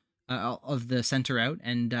out, of the center out,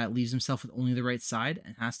 and leaves himself with only the right side,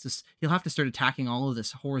 and he'll have to start attacking all of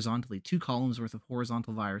this horizontally, 2 columns worth of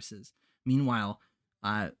horizontal viruses. Meanwhile,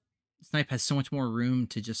 uh, Snipe has so much more room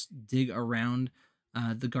to just dig around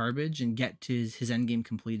the garbage and get to his end game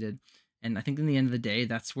completed. And I think in the end of the day,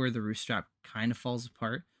 that's where the roof strap kind of falls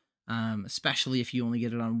apart. Especially if you only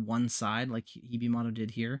get it on one side, like Hibimato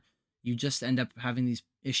did here, you just end up having these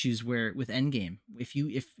issues where with endgame, if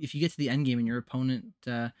you get to the endgame and your opponent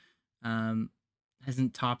um,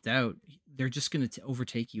 hasn't topped out, they're just going to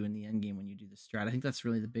overtake you in the endgame when you do the strat. I think that's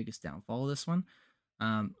really the biggest downfall of this one.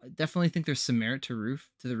 I definitely think there's some merit to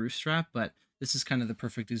the roof strap, but this is kind of the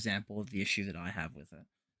perfect example of the issue that I have with it.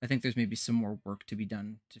 I think there's maybe some more work to be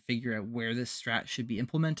done to figure out where this strat should be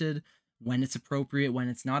implemented, when it's appropriate, when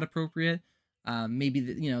it's not appropriate. Maybe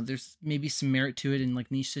there's maybe some merit to it in like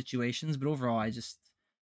niche situations, but overall, I just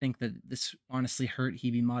think that this honestly hurt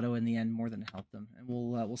Hibimato in the end more than it helped them, and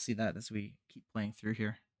we'll see that as we keep playing through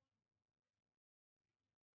here.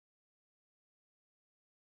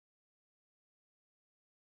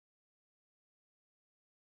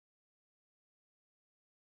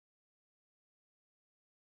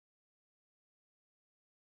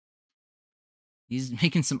 He's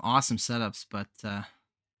making some awesome setups, but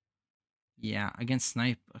yeah, against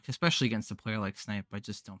Snipe, especially against a player like Snipe, I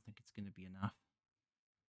just don't think it's going to be enough.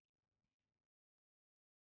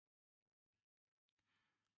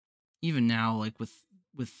 Even now, like with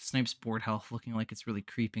Snipe's board health looking like it's really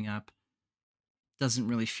creeping up, doesn't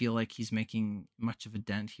really feel like he's making much of a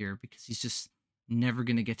dent here because he's just never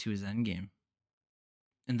going to get to his end game.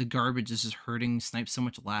 And the garbage is just hurting Snipe so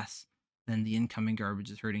much less than the incoming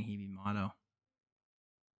garbage is hurting Hibimato.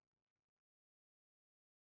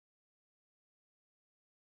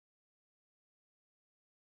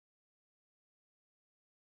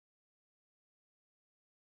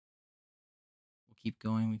 keep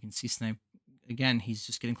going. We can see Snipe again. He's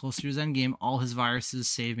just getting closer to his end game. All his viruses,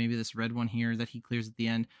 save maybe this red one here that he clears at the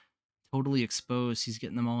end, totally exposed. He's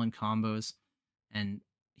getting them all in combos, and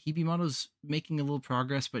Hibimato's making a little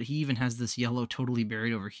progress, but he even has this yellow totally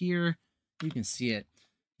buried over here. You can see it.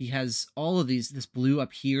 He has all of these, this blue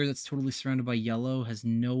up here that's totally surrounded by yellow, has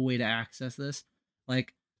no way to access this.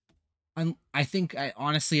 Like, I think,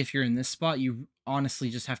 honestly, if you're in this spot, you honestly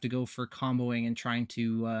just have to go for comboing and trying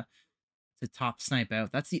to top Snipe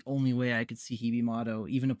out. That's the only way I could see Hibimato,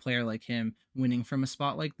 even a player like him, winning from a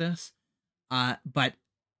spot like this. But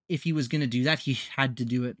if he was going to do that, he had to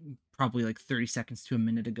do it probably like 30 seconds to a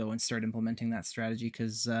minute ago and start implementing that strategy,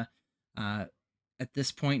 because at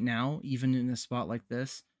this point now, even in a spot like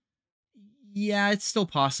this, yeah, it's still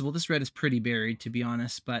possible. This red is pretty buried, to be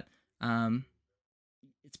honest, but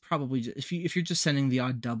it's probably just, if you're just sending the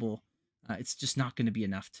odd double, it's just not going to be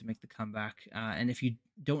enough to make the comeback. And if you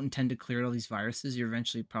don't intend to clear all these viruses, you're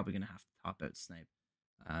eventually probably going to have to top out Snipe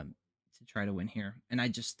to try to win here. And I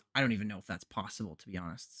don't even know if that's possible, to be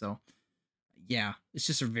honest. So yeah, it's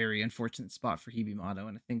just a very unfortunate spot for Hibimato,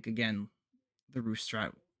 and I think again the roost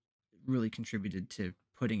strat really contributed to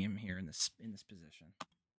putting him here in this position.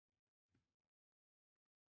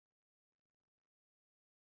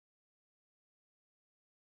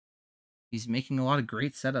 He's making a lot of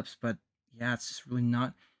great setups, but yeah, it's just really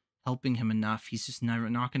not helping him enough. He's just not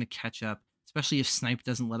going to catch up, especially if Snipe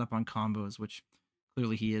doesn't let up on combos, which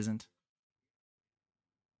clearly he isn't.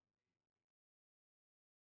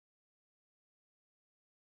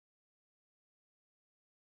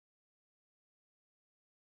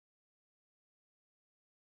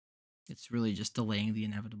 It's really just delaying the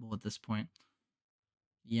inevitable at this point.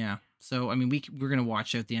 Yeah. So, I mean, we're going to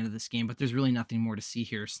watch out the end of this game, but there's really nothing more to see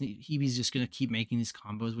here. Hebe's just going to keep making these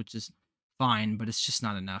combos, which is fine, but it's just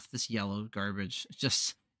not enough. This yellow garbage, it's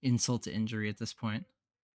just insult to injury at this point.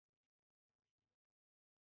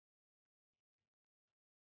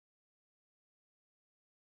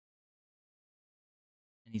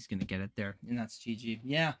 And he's going to get it there. And that's GG.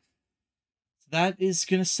 Yeah. So that is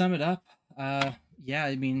going to sum it up. Yeah,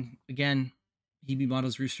 I mean, again,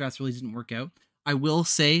 Hibimato's roost strats really didn't work out. I will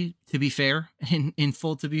say, to be fair, in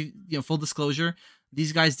full full disclosure,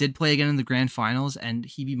 these guys did play again in the grand finals, and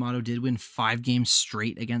Hibimato did win 5 games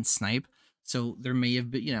straight against Snipe. So there may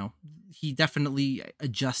have been, he definitely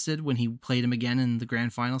adjusted when he played him again in the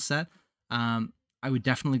grand final set. I would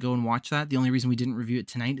definitely go and watch that. The only reason we didn't review it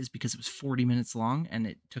tonight is because it was 40 minutes long, and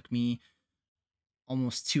it took me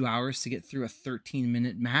almost 2 hours to get through a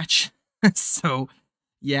 13-minute match. So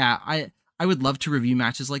yeah, I would love to review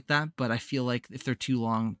matches like that, but I feel like if they're too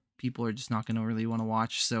long, people are just not going to really want to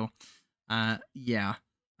watch. So yeah,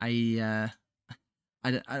 I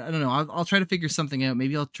don't know. I'll try to figure something out.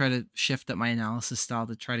 Maybe I'll try to shift up my analysis style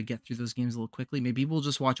to try to get through those games a little quickly. Maybe we'll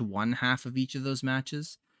just watch one half of each of those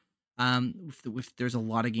matches. If there's a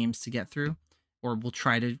lot of games to get through, or we'll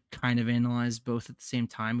try to kind of analyze both at the same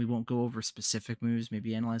time. We won't go over specific moves,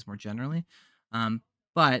 maybe analyze more generally.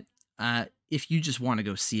 But if you just want to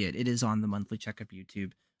go see it, it is on the Monthly Checkup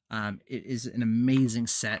YouTube. It is an amazing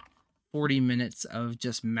set, 40 minutes of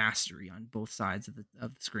just mastery on both sides of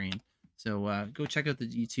the screen. So go check out the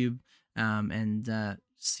YouTube and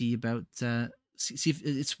see about see if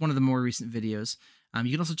it's one of the more recent videos. You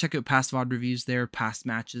can also check out past VOD reviews there, past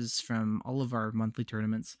matches from all of our monthly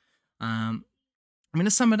tournaments. I'm going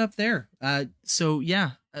to sum it up there. So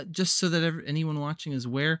yeah, just so that anyone watching is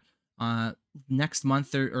aware, next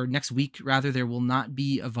month or next week rather, there will not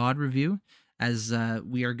be a VOD review, as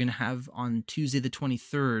we are going to have on Tuesday the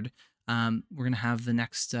 23rd. We're going to have the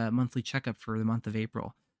next monthly checkup for the month of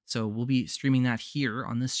April. So we'll be streaming that here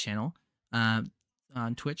on this channel on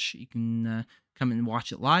Twitch. You can come and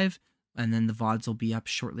watch it live, and then the VODs will be up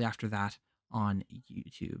shortly after that on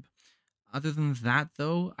YouTube. Other than that,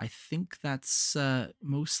 though, I think that's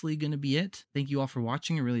mostly going to be it. Thank you all for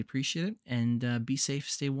watching. I really appreciate it. And be safe,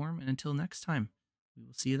 stay warm, and until next time, we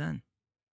will see you then.